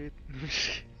appreciate.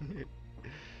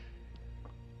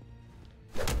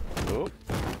 Oh.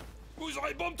 Vous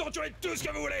aurez beau me torturer tout ce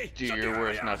que vous voulez. Do ça your ne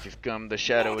worst, rien. Nazis scum. The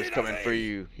shadow is coming for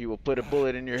you. He will put a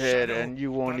bullet in your head and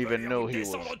you won't even know he was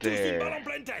Descendre tous d'une balle there. en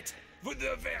pleine tête. Vous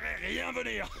ne verrez rien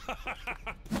venir.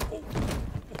 Oh.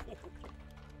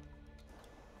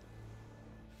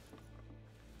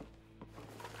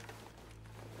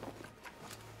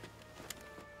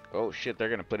 Oh shit, they're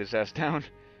gonna put his ass down.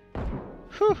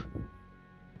 Whew.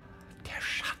 Der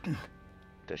Schatten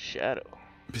The shadow.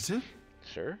 Bitte?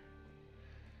 Sir?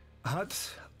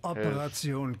 hat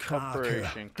Operation Krake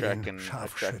Operation den Kraken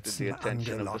attracted the Scharfschützen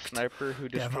attention of the angelockt. sniper who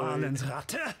Der destroyed Walens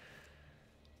Ratte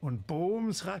und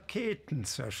Bohms Raketen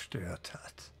zerstört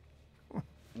hat.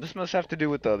 This must have to do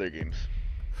with the other games.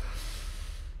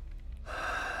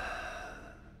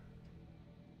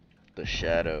 The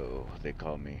shadow, they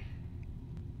call me.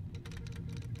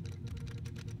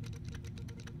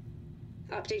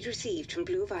 Update received from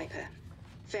Blue Viper.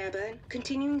 Fairburn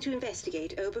continuing to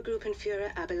investigate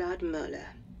Obergruppenführer Abelard Möller.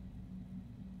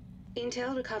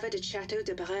 Intel recovered at Chateau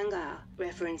de Berengar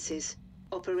references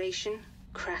Operation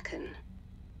Kraken.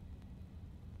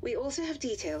 We also have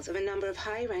details of a number of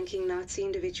high-ranking Nazi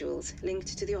individuals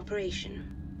linked to the operation.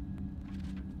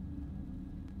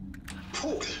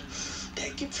 Vogel,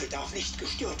 der Gipfel darf nicht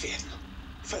gestört werden.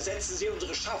 Versetzen Sie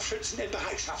unsere Scharfschützen in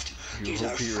Bereitschaft. You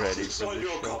Dieser will be ready Schatten for soll the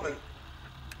nur show. kommen.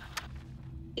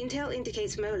 Intel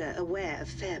indicates Möller aware of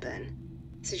Fairburn.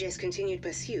 Suggests continued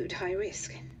pursuit high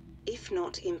risk, if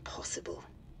not impossible.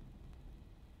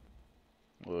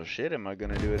 Well, shit, am I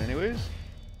gonna do it anyways?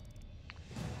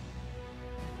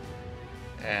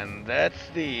 And that's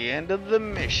the end of the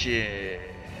mission.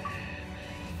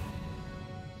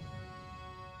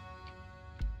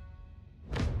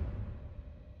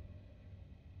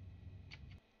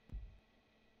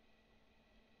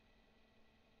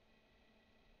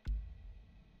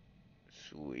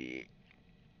 Sweet.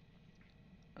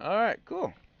 Alright,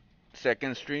 cool.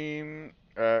 Second stream,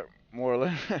 more or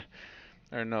less.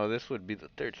 Or no, this would be the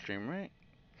third stream, right?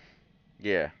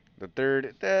 Yeah, the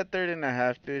third and a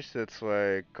half-ish. That's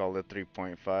why I call it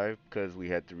 3.5, because we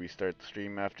had to restart the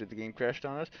stream after the game crashed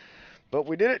on us. But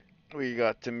we did it. We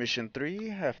got to mission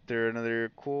 3 after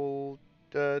another cool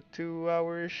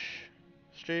 2-hour-ish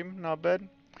stream. Not bad.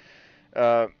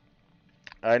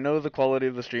 I know the quality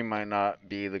of the stream might not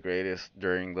be the greatest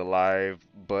during the live,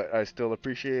 but I still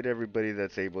appreciate everybody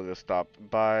that's able to stop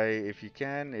by if you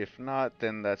can. If not,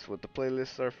 then that's what the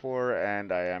playlists are for,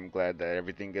 and I am glad that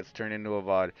everything gets turned into a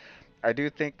VOD. I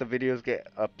do think the videos get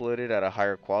uploaded at a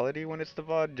higher quality when it's the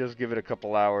VOD. Just give it a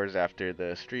couple hours after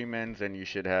the stream ends, and you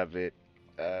should have it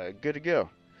good to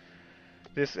go.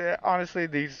 This honestly,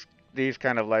 these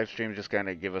kind of live streams just kind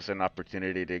of give us an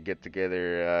opportunity to get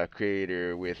together,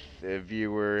 creator with a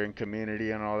viewer and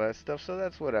community and all that stuff. So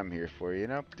that's what I'm here for, you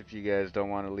know. If you guys don't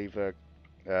want to leave a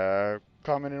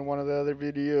comment in one of the other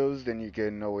videos, then you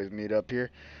can always meet up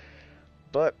here.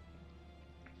 But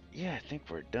yeah, I think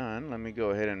we're done. Let me go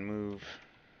ahead and move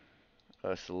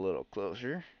us a little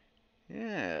closer.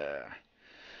 Yeah.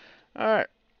 All right.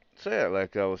 So yeah,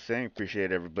 like I was saying,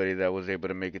 appreciate everybody that was able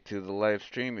to make it to the live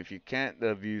stream. If you can't,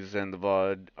 the views and the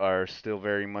VOD are still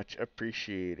very much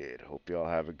appreciated. Hope y'all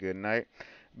have a good night.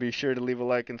 Be sure to leave a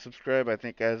like and subscribe. I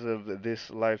think as of this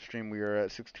live stream, we are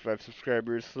at 65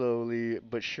 subscribers, slowly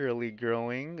but surely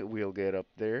growing. We'll get up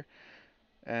there.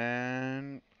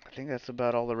 And I think that's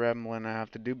about all the rambling I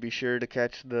have to do. Be sure to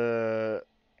catch the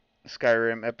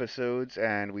Skyrim episodes,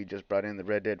 and we just brought in the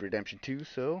Red Dead Redemption 2,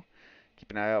 so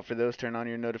keep an eye out for those. Turn on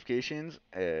your notifications,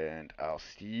 and I'll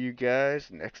see you guys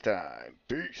next time.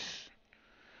 Peace.